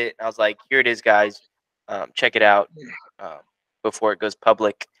uploaded it. And I was like, here it is, guys. Check it out um, before it goes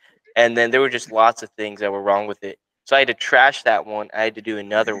public. And then there were just lots of things that were wrong with it, so I had to trash that one. I had to do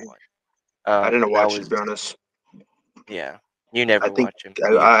another one. I didn't That watch it, to was be honest. yeah. You I never think watch him.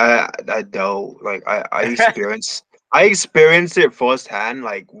 You I don't like I experienced it firsthand.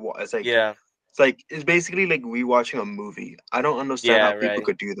 Like it's like yeah. it's basically like rewatching a movie. I don't understand Yeah, how people right.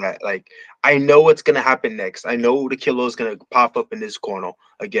 could do that. Like I know what's gonna happen next. I know the killer is gonna pop up in this corner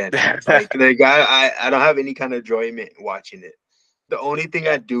again. Like the guy, I don't have any kind of enjoyment watching it. The only thing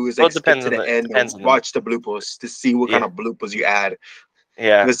Yeah. I do is Well, like it skip depends to on the the end and depends on watch the bloopers to see what kind yeah of bloopers you add.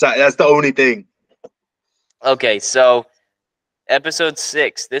 yeah. That's the only thing. Okay, so episode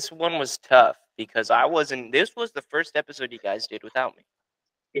 6. This one was tough because I wasn't. This was the first episode you guys did without me.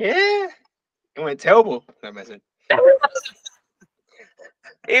 Yeah, it went terrible. I'm messing.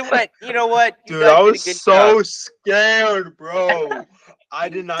 It went. You know what? You Dude, I guys did a was good job. so scared, bro. I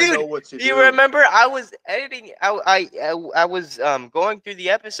did not know Dude, what to do you do. remember I was editing? I was going through the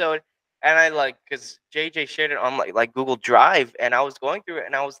episode, and I like because JJ shared it on like Google Drive, and I was going through it,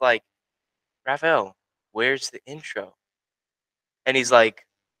 and I was like, Rafael, where's the intro? And he's like,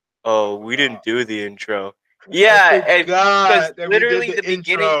 oh, we didn't do the intro. I Yeah, and because forgot that we did literally the the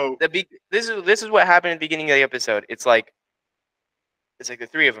beginning, intro. this is what happened at the beginning of the episode. It's like the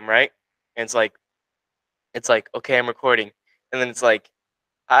three of them, right? And it's like okay, I'm recording, and then it's like,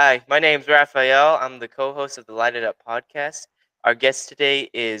 hi, my name's Rafael. I'm the co-host of the Light It Up podcast. Our guest today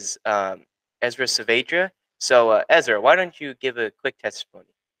is Ezra Saavedra. So Ezra, why don't you give a quick testimony?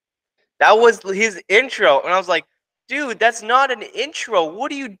 That was his intro, and I was like, dude, that's not an intro.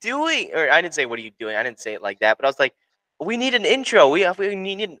 What are you doing? Or I didn't say, what are you doing? I didn't say it like that, but I was like, we need an intro. We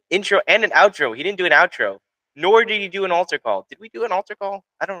need an intro and an outro. He didn't do an outro, nor did he do an altar call. Did we do an altar call?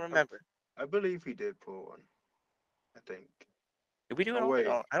 I don't remember. I believe he did pull one. I think. Did we do an Oh altar wait,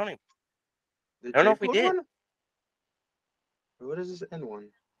 call? did I don't know Jay if we pull did. one? What is this end one?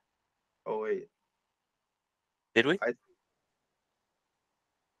 Oh wait, Did we? I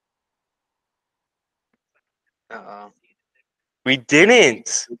uh We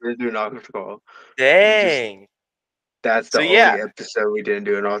didn't. we didn't do an altar call. We just Dang. that's So the yeah, only episode we didn't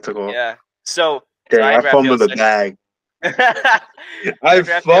do an altar call. yeah. So Dang, I I had Raphael fumbled the send. bag. I I had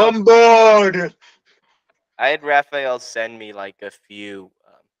Raphael. fumbled. I had Raphael send me like a few,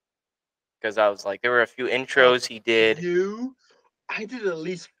 because I was like, there were a few A intros he did. I did at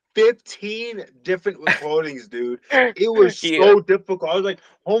least 15 different recordings, dude. It was Yeah. so difficult. I was like,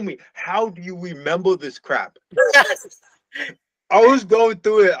 homie, how do you remember this crap? I was going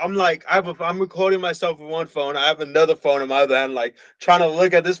through it. I'm like, I'm recording myself with one phone. I have another phone in my other hand, like trying to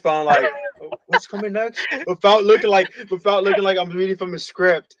look at this phone, like, "Oh, what's coming next? Without looking like I'm reading from a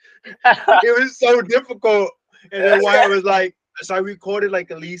script. It was so difficult. And then Wyatt was like, so I recorded like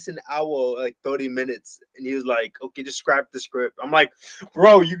at least an hour, like 30 minutes. And he was like, okay, just scrap the script. I'm like,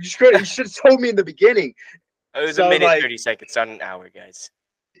 bro, you should have told me in the beginning. It was a So I was minute like, 30 seconds, not an hour, guys.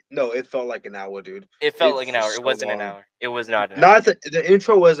 no, it felt like an hour, dude. It felt It like an was hour. It so wasn't an long. hour. It was not an hour. Not the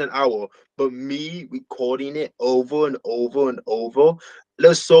intro was an hour, but me recording it over and over and over.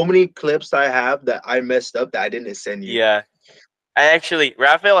 There's so many clips I have that I messed up that I didn't send you. Yeah.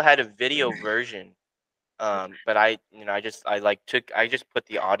 Raphael had a video version. But I just put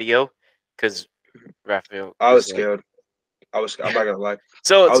the audio because Raphael. I was 'Cause, like, scared. I'm not gonna lie.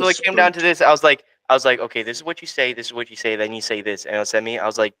 so I was it came down to spooked. this. I was like, okay, this is what you say, this is what you say, then you say this, and he'll send me. I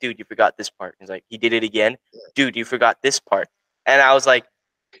was like, dude, you forgot this part. He's like, he did it again, dude, you forgot this part, and I was like,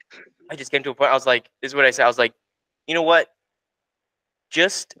 I just came to a point. I was like, this is what I said. I was like, you know what?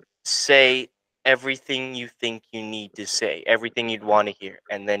 Just say everything you think you need to say, everything you'd want to hear,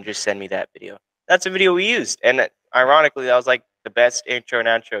 and then just send me that video. That's a video we used, and ironically, that was like the best intro and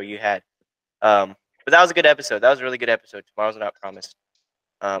outro you had. But that was a good episode. That was a really good episode. Tomorrow's not promised.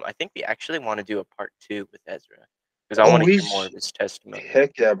 I think we actually want to do a part 2 with Ezra because I Oh, want to hear more of his testimony.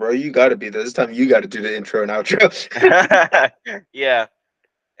 heck yeah, bro. You gotta be there. This time you gotta do the intro and outro. Yeah.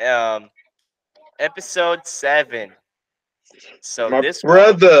 Episode 7. So My this one,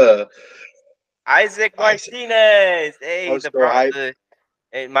 brother. Isaac Isaac. Martinez. I Hey, was so hyped.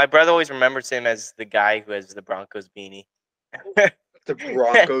 My brother always remembers him as the guy who has the Broncos beanie. The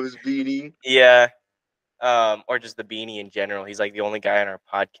Broncos beanie. Yeah. Or just the beanie in general. He's like the only guy on our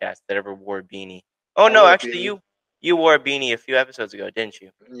podcast that ever wore a beanie. Oh I no, wear a actually beanie. you wore a beanie a few episodes ago, didn't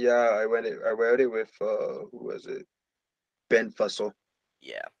you? Yeah, I wear it with who was it? Ben Fussell.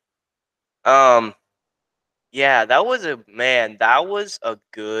 Yeah. Um yeah, that was a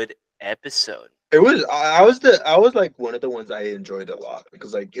good episode. It was I was like one of the ones I enjoyed a lot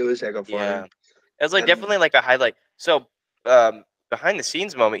because like it was hecka Yeah. fun. It was like And definitely like a highlight. So behind the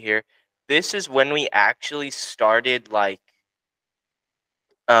scenes moment here, this is when we actually started like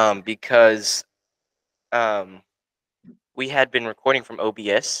because we had been recording from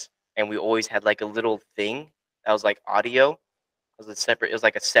OBS and we always had like a little thing that was like audio. It was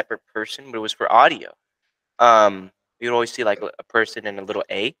like a separate person, but it was for audio. You'd always see like a person and a little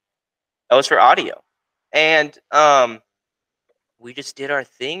A. That was for audio, and we just did our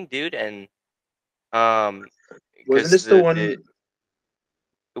thing, dude, and Wasn't because this the the one?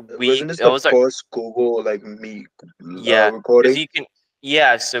 we Wasn't this it the was like first Google like Meet yeah, because recording? you can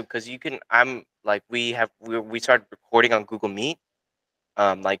yeah, so because you can I'm like we started recording on Google Meet.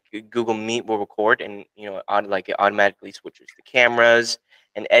 Like Google Meet will record, and like it automatically switches the cameras,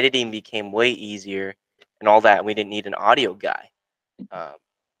 and editing became way easier, and all that. We didn't need an audio guy, um,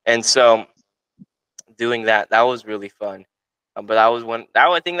 and so doing that was really fun. But that was when that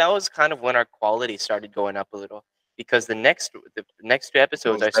I think that was kind of when our quality started going up a little, because the next two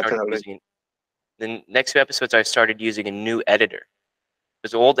episodes Most I started definitely. using the next two episodes I started using a new editor,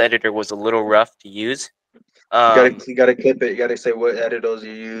 because the old editor was a little rough to use. Um, You gotta clip it. You gotta say what editors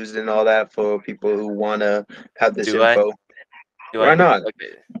you used and all that for people who wanna have this do I info. do I Why not?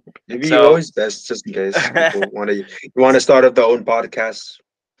 okay? Maybe So always best just in case people wanna start up their own podcast.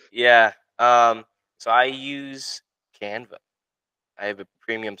 yeah. So I use Canva. I have a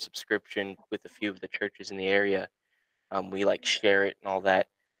premium subscription with a few of the churches in the area. We like share it and all that.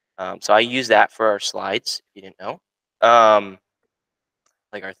 So I use that for our slides, if you didn't know. Um,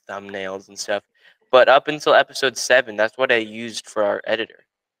 like our thumbnails and stuff. But up until episode 7, that's what I used for our editor.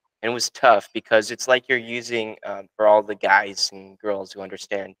 And it was tough because it's like you're using for all the guys and girls who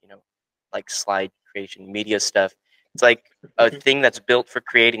understand, like slide creation, media stuff. It's like a thing that's built for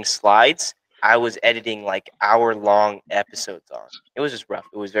creating slides. I was editing like hour-long episodes on. It was just rough.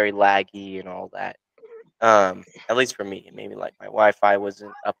 It was very laggy and all that. At least for me, maybe like my Wi-Fi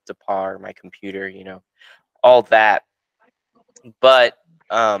wasn't up to par, my computer, all that. But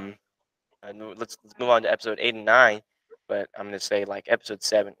let's move on to episode 8 and 9. But I'm gonna say like episode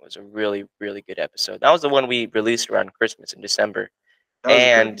 7 was a really really good episode. That was the one we released around Christmas in December, That was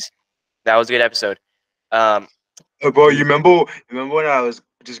and good. that was a good episode. Um, Bro, you the remember when I was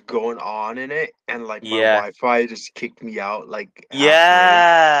just going on in it and like my yeah Wi-Fi just kicked me out like halfway?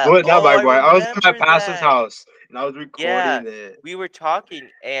 yeah No, not oh my I Wi. I was at my remember pastor's that. house and I was Yeah, recording it. we were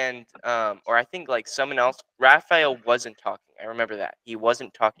talking, and or I think like someone else, Rafael wasn't talking. I remember that he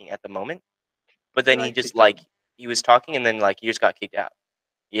wasn't talking at the moment, but Then then I he just kicked out. like he was talking, and then like he just got kicked out.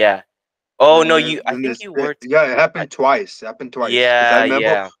 Yeah. Oh no, I Then think this, you were. yeah, it I, happened twice. It happened twice because I yeah,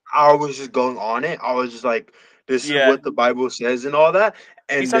 remember yeah, I was just going on it. I was just like, "This is yeah. what the Bible says" and all that.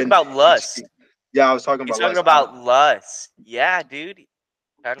 He's And talking then, about lust. yeah, I was talking He's about talking lust. about lust. Yeah, dude.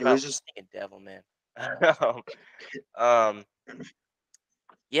 Talking It was about just, stinking devil, man. um, um,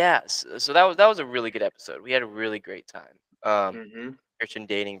 yeah. So that was a really good episode. We had a really great time. hmm Christian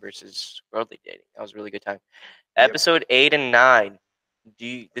dating versus worldly dating. That was a really good time. yep. Episode 8 and 9.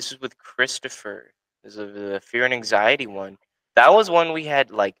 This is with Christopher. This is the fear and anxiety one. That was one we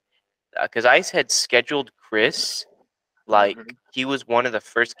had like, because I had scheduled Chris. Like hmm he was one of the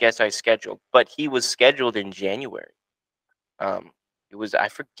first guests I scheduled, but he was scheduled in January. Um, it was I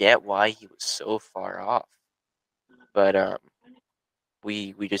forget why he was so far off, but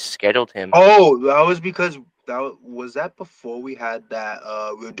we just scheduled him. Oh, that was because was that before we had that.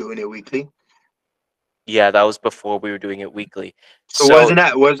 We were doing it weekly. Yeah, that was before we were doing it weekly. So So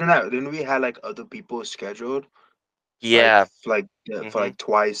wasn't that? Didn't we had like other people scheduled like yeah, for hmm like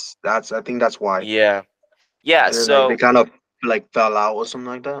twice? I think that's why. yeah, yeah. And then like they So kind of like fell out or something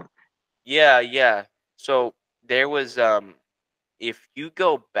like that. yeah. So there was if you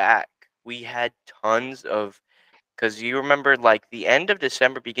go back, we had tons of because you remember like the end of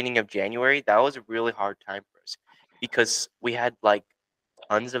December, beginning of January, that was a really hard time for us because we had like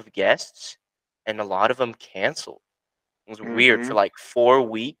tons of guests and a lot of them canceled. It was weird for Mm-hmm. like 4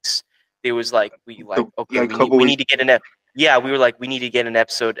 weeks. There was like we The like okay, like we need couple we weeks. need to get an yeah, we were like we need to get an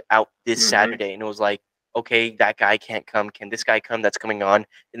episode out this Mm-hmm. Saturday, and it was like okay, that guy can't come. Can this guy come? That's coming on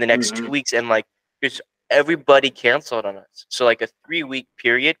in the next Mm-hmm. 2 weeks, and like just everybody canceled on us. So like a 3 week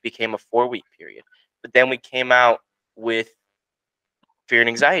period became a 4 week period. But then we came out with fear and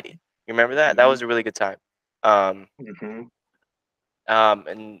anxiety. You remember that? That Mm-hmm. was a really good time. Um, Mm-hmm.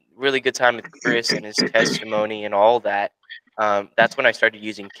 and really good time with Chris and his testimony and all that. That's when I started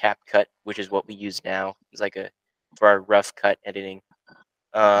using CapCut, which is what we use now. It's like a for our rough cut editing.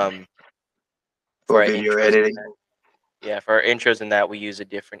 Um, For for our video intros and editing. that. Yeah, for our intros and that we use a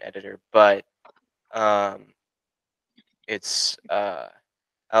different editor, but um, it's that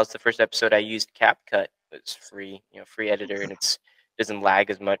was the first episode I used CapCut. It's free, free editor, and it's doesn't lag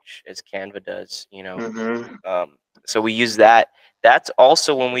as much as Canva does. Mm-hmm. So we use that. That's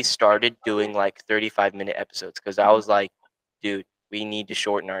also when we started doing like 35-minute episodes because I was like, dude, we need to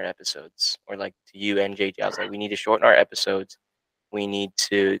shorten our episodes. Or like to you and JJ, I was like, we need to shorten our episodes. We need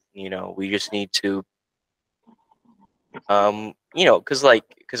to, we just need to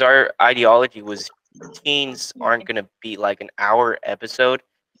because our ideology was teens aren't gonna be like an hour episode.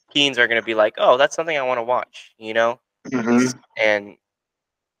 Teens are gonna be like, oh, that's something I want to watch, Mm-hmm. and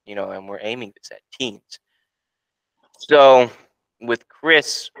and we're aiming this at teens. So with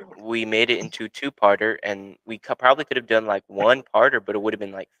Chris, we made it into two-parter, and we probably could have done like one-parter, but it would have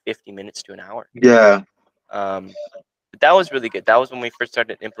been like 50 minutes to an hour. Yeah. But that was really good. That was when we first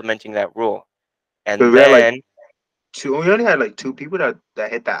started implementing that rule, But and we had like then. two. We only had like two people that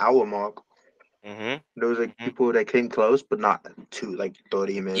hit the hour mark. Mhm. There was like Mhm. people that came close, but not too like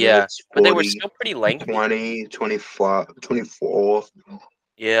 30 Yeah, minutes, but they were 40, still pretty lengthy. 20, 24, 24.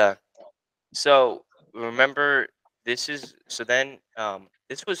 Yeah. So remember, this was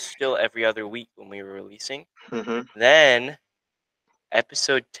still every other week when we were releasing. Mm-hmm. Then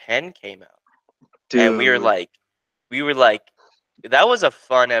episode 10 came out, and Dude, we were like, that was a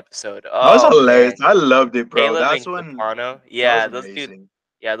fun episode. that was Oh hilarious. man, I loved it, bro. Caleb That's and when Capano. that was Yeah, amazing.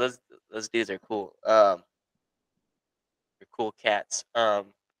 those dudes are cool. They're cool cats.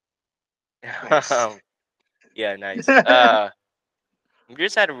 Nice. Yeah, nice. We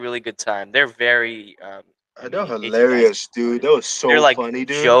just had a really good time. They're very They're in case you guys hilarious, didn't dude. notice, That was they're so like funny,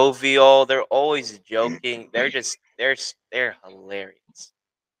 dude. jovial. They're always joking. They're hilarious.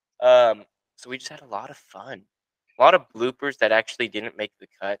 Um, so we just had a lot of fun. A lot of bloopers that actually didn't make the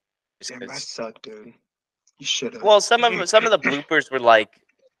cut, just Damn, that because. sucked, dude. You should have. Well, some of the bloopers were like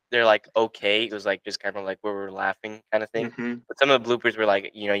they're like okay. It was like just kind of like where we're laughing kind of thing. Mm-hmm. But some of the bloopers were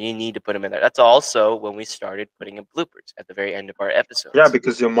like you need to put them in there. That's also when we started putting in bloopers at the very end of our Yeah, episodes.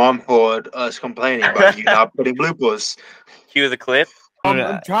 because your mom heard us complaining about you not putting bloopers. Cue the clip.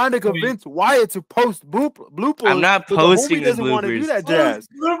 I'm trying to convince Wyatt to post bloopers. I'm not but the posting homie the doesn't want to do bloopers. that jazz.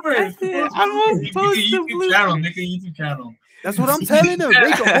 Bloopers. I won't post the YouTube channel. bloopers. Make a YouTube channel. That's what I'm telling him.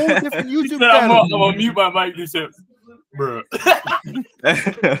 Make a whole different He YouTube said, I'm channel. gonna mute my mic. He said, bro.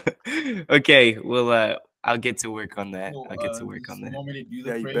 Okay, well, I'll get to work on that. I'll get to work on that. Want me to do Yeah,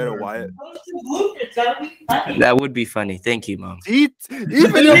 the you prayer better, or- Wyatt. That would be funny. Thank you, Mom. Even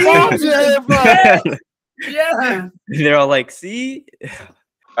your mom's your head, bro. Yeah. They're all like, see?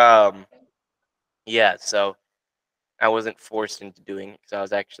 Yeah, so I wasn't forced into doing it because I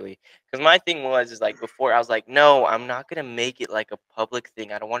was actually because my thing was is like before I was like, no, I'm not gonna make it like a public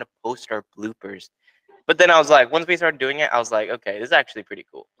thing. I don't want to post our bloopers. But then I was like, once we started doing it, I was like, okay, this is actually pretty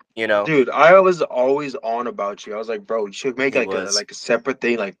cool. Dude, I was always on about you. I was like, bro, you should make He like was. a separate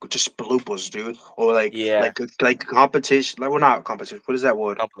thing, like just bloopers, dude, or like Yeah. like competition. Like, well, not competition. What is that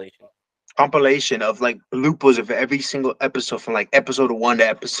word? Compilation. Compilation of like bloopers of every single episode from like episode 1 to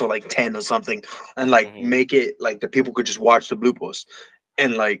episode like 10 or something, and like Mhm. make it like the people could just watch the bloopers.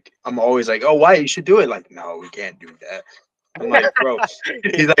 And like I'm always like, oh, why you should do it? Like, no, we can't do that. I'm like, bro.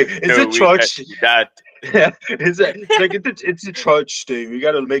 He's like, it's No, a we church. can't do that. Yeah, it's a church thing. We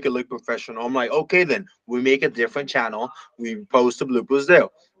gotta make it look professional. I'm like, okay, then we make a different channel. We post the bloopers there.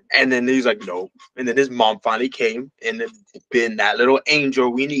 And then he's like, no. And then his mom finally came and it's been that little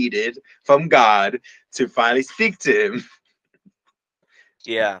angel we needed from God to finally speak to him.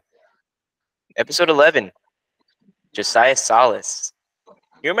 Yeah. Episode 11. Josiah Solace.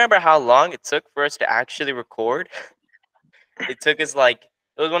 You remember how long it took for us to actually record? It took us like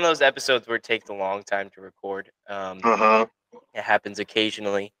it was one of those episodes where it takes a long time to record. Uh-huh. It happens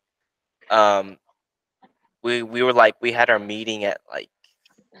occasionally. We were like we had our meeting at like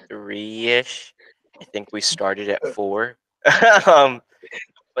 3-ish. I think we started at 4.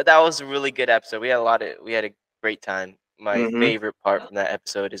 But that was a really good episode. We had a great time. My Mhm. favorite part from that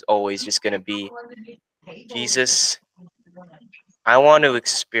episode is always just gonna be Jesus. I want to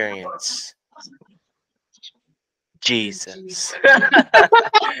experience Jesus.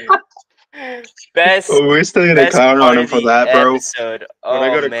 Best Oh, we're still gonna best clown part on him of for the that, bro. episode. When I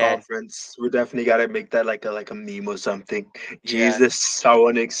Oh go to man, conference, we definitely gotta make that like a meme or something. Yeah. Jesus, I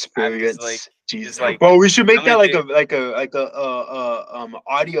want to I'm experience just like Jesus. like Well, we should make I'm that gonna like a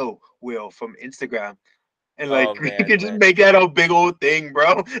audio wheel from Instagram, and like Oh, we man, could just man. make that a big old thing,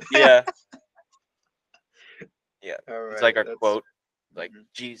 bro. yeah. Yeah. All It's right, like our that's- quote. Like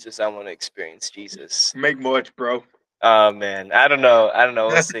Jesus, I want to experience Jesus. Make much, bro. Oh man, I don't know.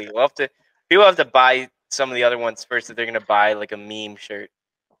 We'll see. People have to buy some of the other ones first if they're gonna buy like a meme shirt.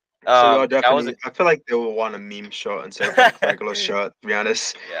 So y'all That was definitely. I feel like they will want a meme shot instead of like regular shot. To be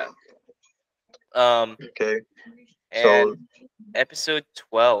honest. yeah. Okay. And So, episode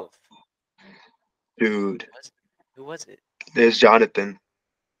 12. dude, Who was it? there's Jonathan.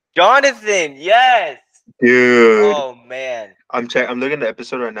 Jonathan. Yes. Dude, Oh man, I'm looking at the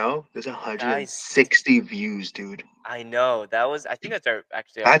episode right now. There's 160 views, dude. I know that was. I think that's our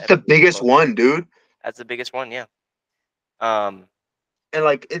actually. That's the biggest one, dude. That's the biggest one. Yeah. And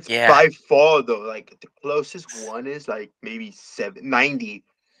like it's Yeah. by far though, like the closest one is like maybe 790.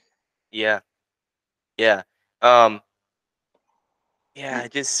 Yeah. Yeah. Um. Yeah.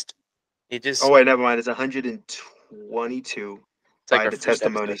 It just. Oh wait, never mind. It's 122 It's like by our the first episode,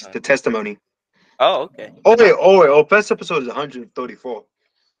 testimonies. huh? The testimony. Oh, okay. Oh, first episode is 134.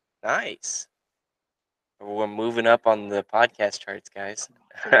 Nice. We're moving up on the podcast charts, guys.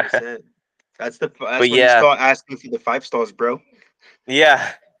 100%. That's But when you yeah, start asking for the 5 stars, bro.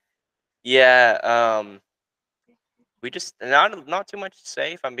 yeah, yeah. We just not too much to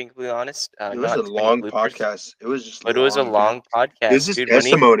say, if I'm being completely honest. It was a Not too many long bloopers, podcast. It was just but it was a long, man. long This podcast, is dude.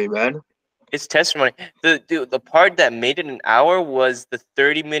 testimony, man. It's testimony. The part that made it an hour was the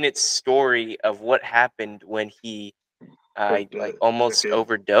 30-minute story of what happened when he like almost Okay.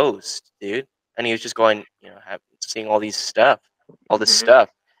 overdosed, dude. And he was just going, seeing all this stuff, Mhm.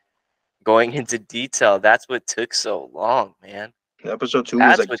 going into detail. That's what took so long, man. Episode 2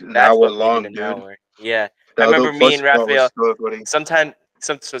 was That's like what an that's hour what made it long, an dude. hour. Yeah, I The remember me and first part was Rafael. still recording.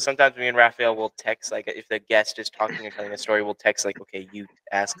 Sometimes me and Rafael will text, like, if the guest is talking or telling a story, we'll text like, okay, you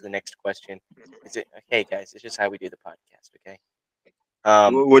ask the next question. Is it okay, guys? It's just how we do the podcast, okay?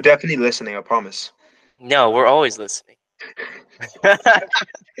 We're definitely listening, I promise. No, we're always listening.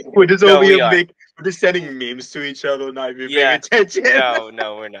 We're just No, over we here are. we're just sending memes to each other, not even Yeah. paying attention.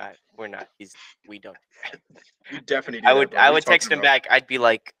 No, we're not. We're not. We don't. We definitely do that, bro. I What are you would text talking him about? back. I'd be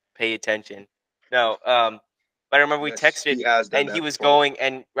like, pay attention. No, but I remember we Yes, texted he has done and he that was before. going,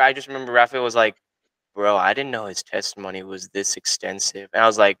 and I just remember Rafael was like, bro, I didn't know his testimony was this extensive. And I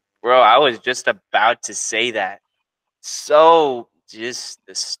was like, bro, I was just about to say that. So just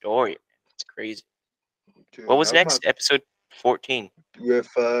the story, man. It's crazy. Dude, What was that was next? Episode 14. with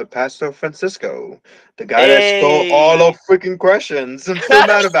Pastor Francisco, the guy that stole all our Hey. freaking questions. I'm so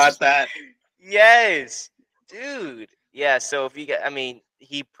mad about that. Yes, dude. Yeah, so if you get, I mean,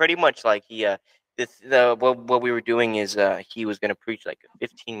 he pretty much like what we were doing is he was gonna preach like a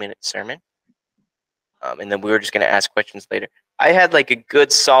 15-minute sermon, and then we were just gonna ask questions later. I had like a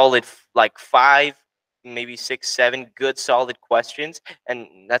good solid like 5, maybe 6, 7 good solid questions, and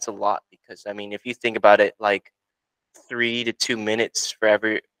that's a lot because I mean, if you think about it, like 3 to 2 minutes for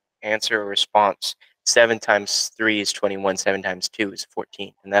every answer or response. 7 times 3 is 21. 7 times 2 is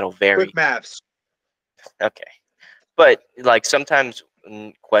 14, and that'll vary. Quick maths. Okay. But like sometimes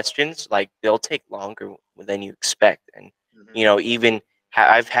questions like they'll take longer than you expect, and even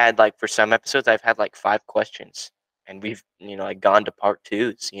I've had like for some episodes I've had like 5 questions, and we've like gone to part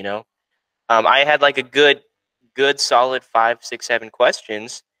 2s. I had like a good solid 5, 6, 7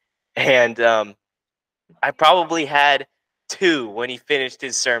 questions, and I probably had 2 when he finished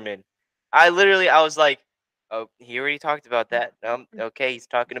his sermon. I was like, oh, he already talked about that. Okay, he's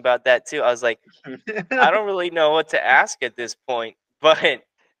talking about that too. I was like, I don't really know what to ask at this point, but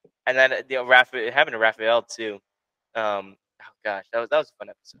and then Rafael, having a Raphael too. Oh gosh, that was a fun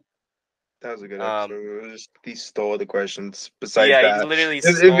episode. That was a good episode. It was just, he stole the questions. Besides Yeah, he that, literally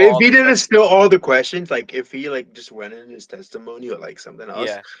stole if all he the didn't questions. steal all the questions, like if he like just went in his testimony or like something else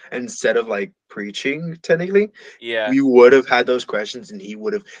Yeah, instead of like preaching, technically, yeah, we would have had those questions, and he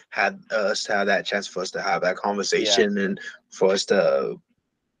would have had us have that chance for us to have that yeah, conversation and for us to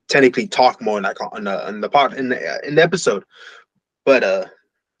technically talk more in that in the episode. But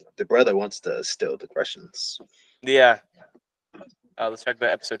the brother wants to steal the questions. yeah. Let's talk about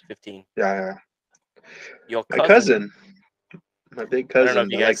episode 15. Yeah, Your my cousin. my big I don't know if cousin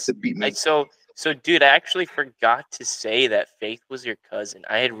you that likes guys. to beat me. So, dude, I actually forgot to say that Faith was your cousin.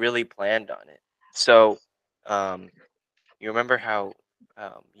 I had really planned on it. So, you remember how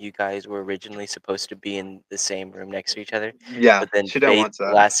you guys were originally supposed to be in the same room next to each other, Yeah, but then she didn't Faith, want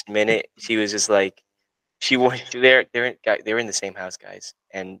that. last minute, she was just like, she wanted they were in the same house, guys,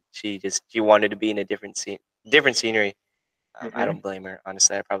 and she wanted to be in a different scenery. I don't blame her.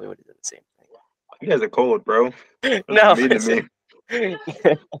 Honestly, I probably would have done the same You guys are cold, bro. thing. That's No, mean to listen. me.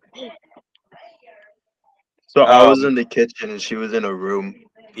 So I was um, in the kitchen and she was in a room.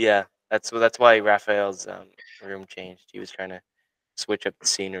 yeah, that's why Raphael's room changed. He was trying to switch up the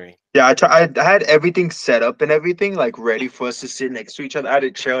scenery. Yeah, I had everything set up and everything, like ready for us to sit next to each other. I had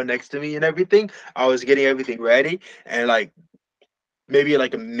a chair next to me and everything. I was getting everything ready, and like maybe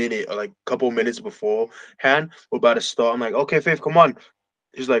like a minute or like a couple minutes beforehand, we're about to start. I'm like, okay, Faith, come on.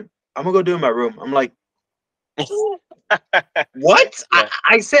 She's like, I'm gonna go do it in my room. I'm like, what? Yeah.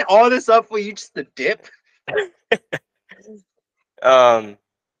 I set all this up for you just to dip?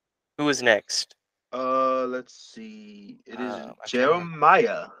 Who was next? Let's see. It is I'm trying to remember.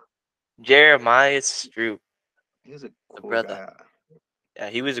 Jeremiah. Jeremiah Stroop, He's a the cool brother. guy. Yeah,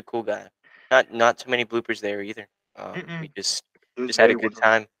 he was a cool guy. Not too many bloopers there either. We Mm-mm. just It was had a very good 100%.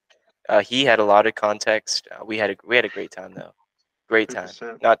 time. He had a lot of context. We had a great time though. Great time.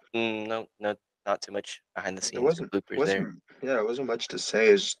 Not not too much behind the It scenes or wasn't bloopers there. wasn't yeah, it wasn't much to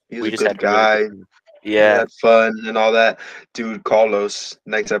say. He's We a just had good a really good guy. time. We Yeah, had fun and all that. Dude, Carlos,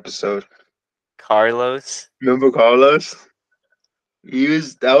 next episode. Carlos. Remember Carlos?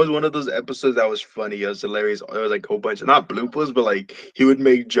 That was one of those episodes that was funny. It was hilarious. There was like a whole bunch of not bloopers, but like he would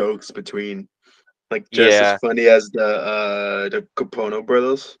make jokes between like just as Yeah, funny as the Capono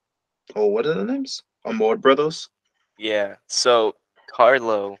brothers. Oh, what are the names? Amor brothers. yeah. So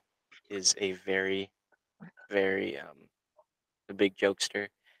Carlo is a very a big jokester.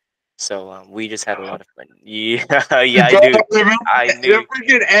 So we just had a lot of fun. Yeah, yeah, I Bro, knew. remember I that knew.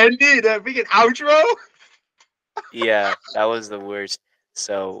 freaking ending, that freaking outro. Yeah, that was the worst.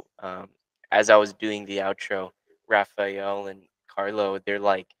 So, as I was doing the outro, Rafael and Carlo,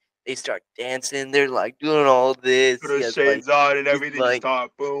 they start dancing. They're like doing all this. Put those shades on and everything. Just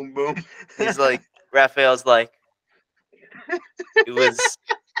talk. Boom, boom. He's like, Raphael's like, it was,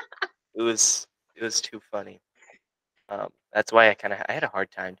 it was, it was too funny. That's why I had a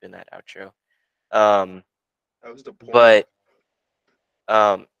hard time doing that outro. Um, That was the point. but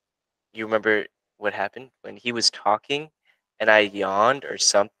um, you remember what happened when he was talking, and I yawned or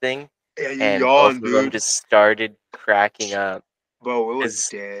something, Yeah, you and both yawned, of them dude. just started cracking up. Bro, it was 'Cause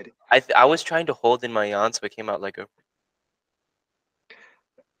dead. I was trying to hold in my yawn, so it came out like a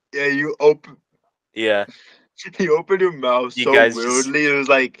Yeah, yeah. you opened your mouth You so guys just weirdly. It was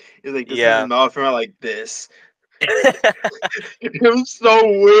like this is his yeah. mouth and like this. It was so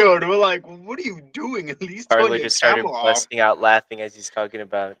weird. We're like, what are you doing? At least turn Carlo your just started camera off. busting out laughing as he's talking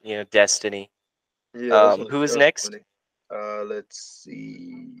about Destiny. Yeah, Who was that was next? funny. Let's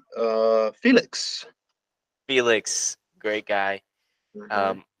see. Felix. Felix, great guy.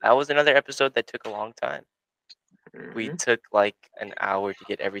 Mm-hmm. That was another episode that took a long time. We Mm-hmm. took like an hour to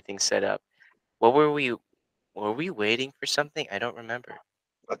get everything set up. What were we? Were we waiting for something? I don't remember.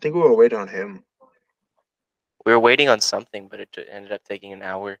 I think we were waiting on him. We were waiting on something, but it ended up taking an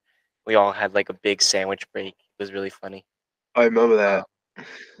hour. We all had like a big sandwich break. It was really funny. I remember Uh, that.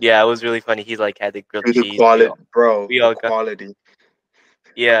 yeah, it was really funny. He like had the grilled The cheese. quality, bro. We The all got quality.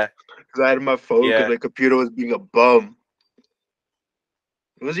 yeah, Because I had my phone because yeah, my computer was being a bum.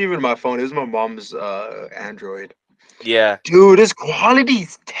 It wasn't even my phone. It was my mom's Android. yeah. Dude, this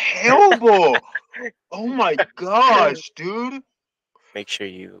quality's terrible. Oh my gosh, dude. Make sure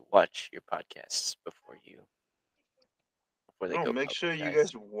you watch your podcasts before they No, go make public, sure you guys.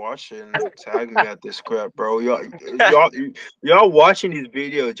 guys watch it and tag me at this crap, bro. Y'all watching these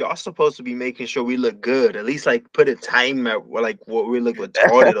videos. Y'all supposed to be making sure we look good. At least like put a time at like what we look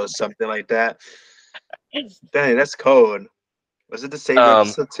retarded or something like that. Dang, that's cold. Was it the same um,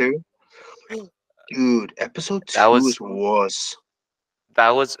 episode too? Dude, episode that two was is worse. that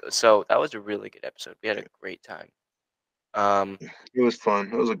was a really good episode. We had a great time. Um, It was fun.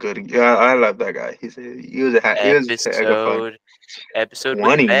 It was a good. Yeah, I love that guy. He was hella fun. episode episode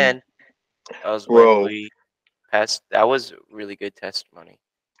with 20, Ben. That was when bro. we passed. That was really good testimony.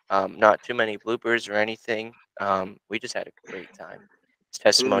 Not too many bloopers or anything. We just had a great time. His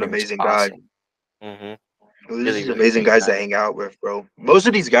He was an testimony was amazing guy. awesome. Mm-hmm. He was Really, just really amazing great guys guy. to hang out with, bro. Most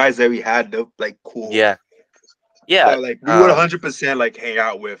of these guys that we had, they're like cool. Yeah, yeah, That like we would 100% like hang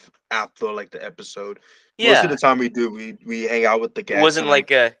out with after like the episode. Most of yeah. the time we do, we hang out with the It guests wasn't and like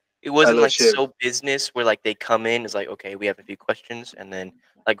like a. It wasn't like fellowship. so business where like they come in. It's like okay, we have a few questions, and then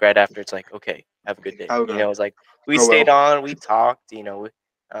like right after it's like okay, have a good day. How good? It's like we Oh well. stayed on, we talked.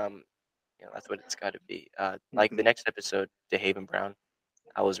 Um, that's what it's got to be. Like the Mhm, next episode, to Haven Brown,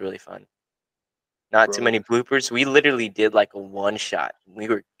 that was really fun. Not too bro. many bloopers. We literally did like a one shot. We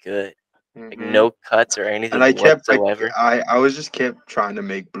were good. Like Hmm. no cuts or And anything I kept like whatsoever. I was just kept trying to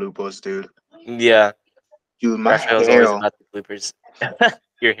make bloopers, dude. Yeah, Dude, my Raphael's always hair. about the bloopers.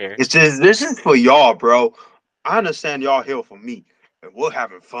 Your hair. It's just this is for y'all, bro. I understand y'all here for me, and we're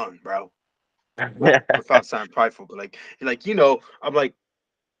having fun, bro. Without sounding prideful, but I'm like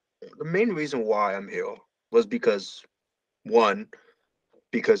the main reason why I'm here was because one,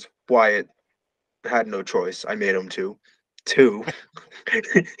 because Wyatt had no choice. I made him to. Two,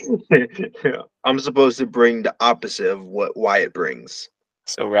 I'm supposed to bring the opposite of what Wyatt brings.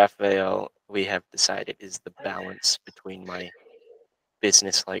 So Raphael, we have decided is the balance between my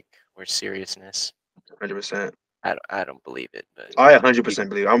business like or seriousness. 100%. I don't believe it, but I you 100%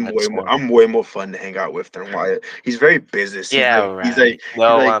 believe let us know. I'm way more fun to hang out with than Wyatt. He's very business. Yeah, right. He's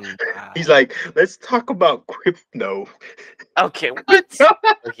No, like I'm not. he's like let's talk about crypto. Okay, what?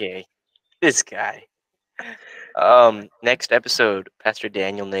 Okay, this guy. Next episode, Pastor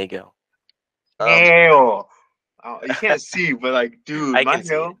Daniel Nago. Hell, You can't see, but like, dude, I my can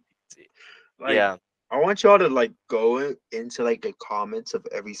see hair. it. See it. Like, Yeah. I want y'all to like go into like the comments of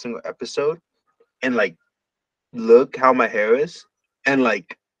every single episode and like look how my hair is and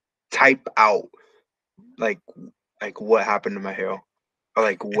like type out like what happened to my hair or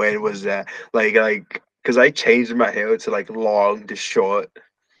like when was that like because I changed my hair to like long to short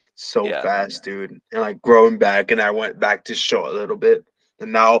so Yeah. fast, dude, and like growing back, and I went back to short a little bit,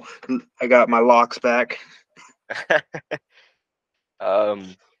 and now I got my locks back.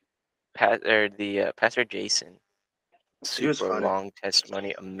 um, Pastor Jason, He was super funny, long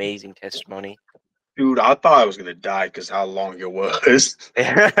testimony, amazing testimony. dude. I thought I was gonna die because how long it was.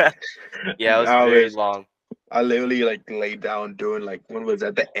 Yeah, it was I very was long. I literally like laid down doing like when was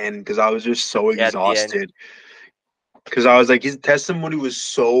at the end because I was just so Yeah, at the end. exhausted. Because I was like, his testimony was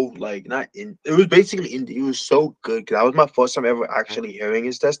so like not in. It was basically in. It was so good because that was my first time ever actually hearing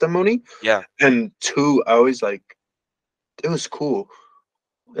his testimony. Yeah, And two, I was like, it was cool.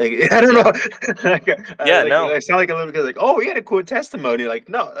 Like I don't yeah, know, like, yeah. like No, I sound like a little bit like, oh, he had a cool testimony. Like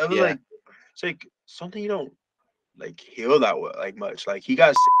no, I was yeah, like, it's like something you don't like hear that like much. Like he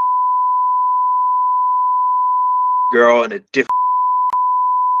got a girl and a different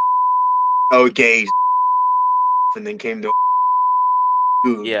gay, and then came to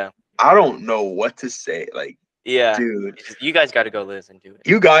dude. yeah, I don't know what to say. Like yeah. dude. You guys got to go listen to it.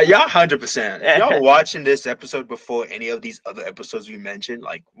 You got y'all 100%. If y'all watching this episode before any of these other episodes we mentioned,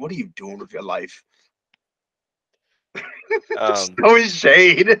 like, what are you doing with your life? Just throwing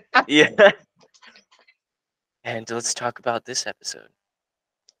shade. Yeah. And let's talk about this episode.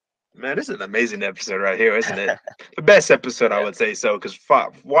 Man, this is an amazing episode right here, isn't it? The best episode, I Yeah. would say so, because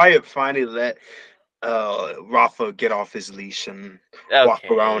Wyatt finally let Rafa get off his leash and walk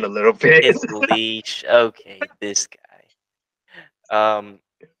around a Okay, little bit. his leash. Okay, this guy.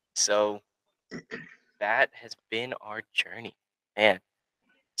 So that has been our journey, man.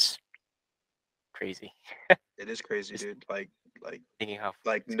 It's crazy. It is crazy, Just dude. Like, thinking how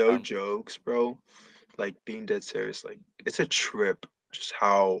it's no come. jokes, bro. Like being dead serious. Like, it's a trip. Just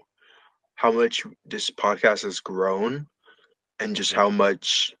how much this podcast has grown and just Yeah.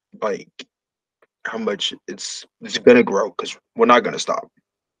 like how much it's gonna grow because we're not gonna stop.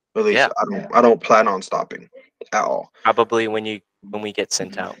 At least Yeah. I don't plan on stopping at all. Probably when we get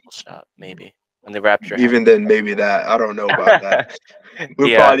sent out, we'll stop. Maybe when the rapture Even then, maybe that I don't know about that. happens. We'll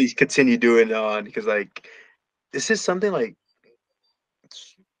Yeah. probably continue doing it on because like this is something like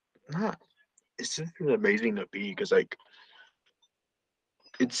it's not. It's just amazing to be because like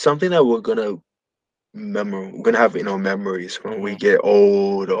it's something that we're gonna have memories when we Mhm. get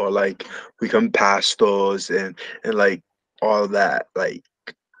old or like we come past those and like all that like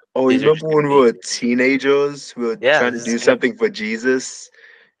oh you These are just remember gonna when we be. were teenagers we were Yeah. trying to do something for Jesus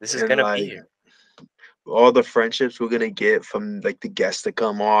This is and gonna be like here. all the friendships we're gonna get from like the guests that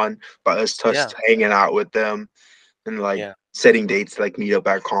come on by us Yeah. just hanging out with them and like Yeah. setting dates like meet up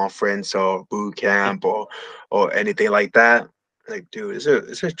at conference or boot camp or anything like that like dude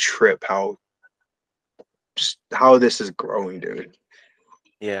it's a trip how just how this is growing dude.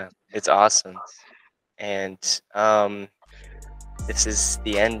 Yeah. It's awesome. And this is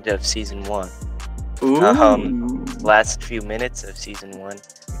the end of season 1. Ooh. Last few minutes of season 1,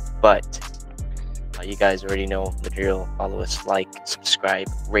 but you guys already know the drill. Follow us, like, subscribe,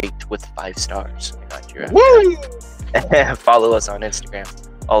 rate with 5 stars. I got you. Woo! Follow us on Instagram.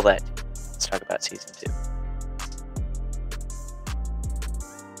 All that. Let's talk about season 2.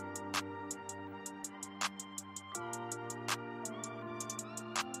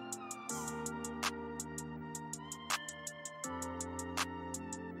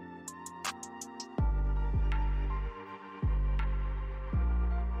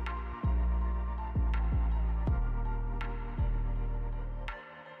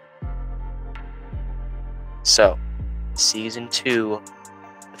 So, season 2,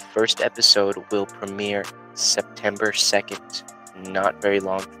 the first episode will premiere September 2nd. Not very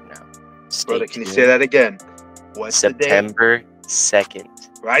long from now. Stay Brother, can you tuned. say that again? What's September 2nd.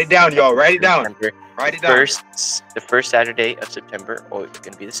 Write it down, y'all. Write it down. September. Write it down. The first Saturday of September, or it's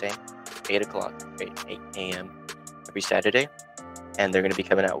going to be the same, 8 o'clock, 8 a.m. every Saturday, and they're going to be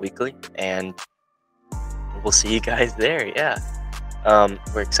coming out weekly, and we'll see you guys there. Yeah,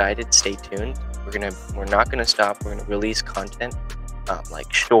 we're excited. Stay tuned. We're not gonna stop. We're gonna release content,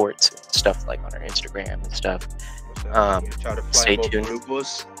 like shorts and stuff like on our Instagram and stuff. Try to Stay find more tuned.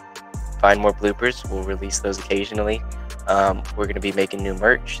 bloopers. Find more bloopers. We'll release those occasionally. We're gonna be making new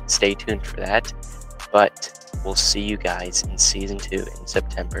merch. Stay tuned for that. But we'll see you guys in season 2 in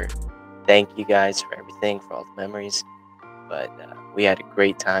September. Thank you guys for everything, for all the memories. But we had a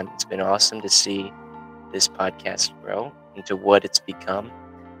great time. It's been awesome to see this podcast grow into what it's become.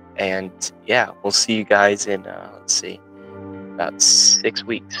 And yeah, we'll see you guys in let's see, about 6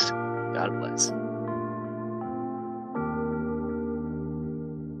 weeks. God bless.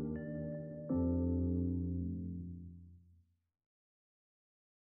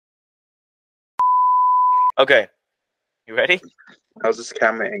 Okay, you ready? How's this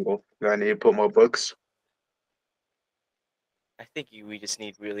camera angle? Do I need to put more books? I think we just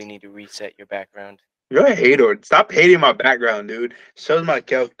really need to reset your background. You're a hater. Stop hating my background, dude. Shows my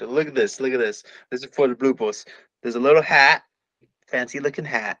character. Look at this. Look at this. This is for the bloopers. There's a little hat, fancy looking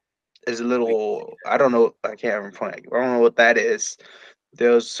hat. There's a little, I don't know, I can't even point. I don't know what that is.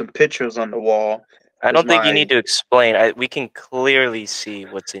 There's some pictures on the wall. I don't think you need to explain. We can clearly see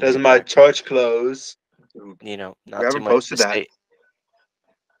what's in There's your my background. church clothes. You know, We not too haven't much posted to that. say.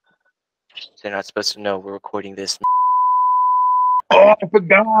 They're not supposed to know we're recording this. Oh, I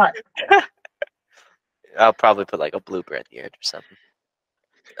forgot. I'll probably put like a blooper at the end or something.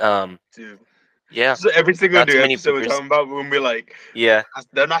 Dude. Yeah. So every single Not too new many episode we're bloopers. talking about when we're like, Yeah.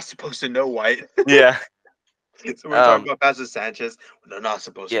 they're not supposed to know White. Yeah. So we're talking about Pastor Sanchez. They're not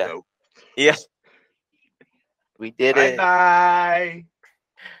supposed Yeah. to know. Yeah. We did Bye it. bye.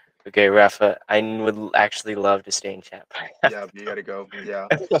 Okay, Rafa, I would actually love to stay in chat. Yeah, you gotta go. Yeah.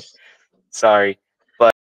 Sorry.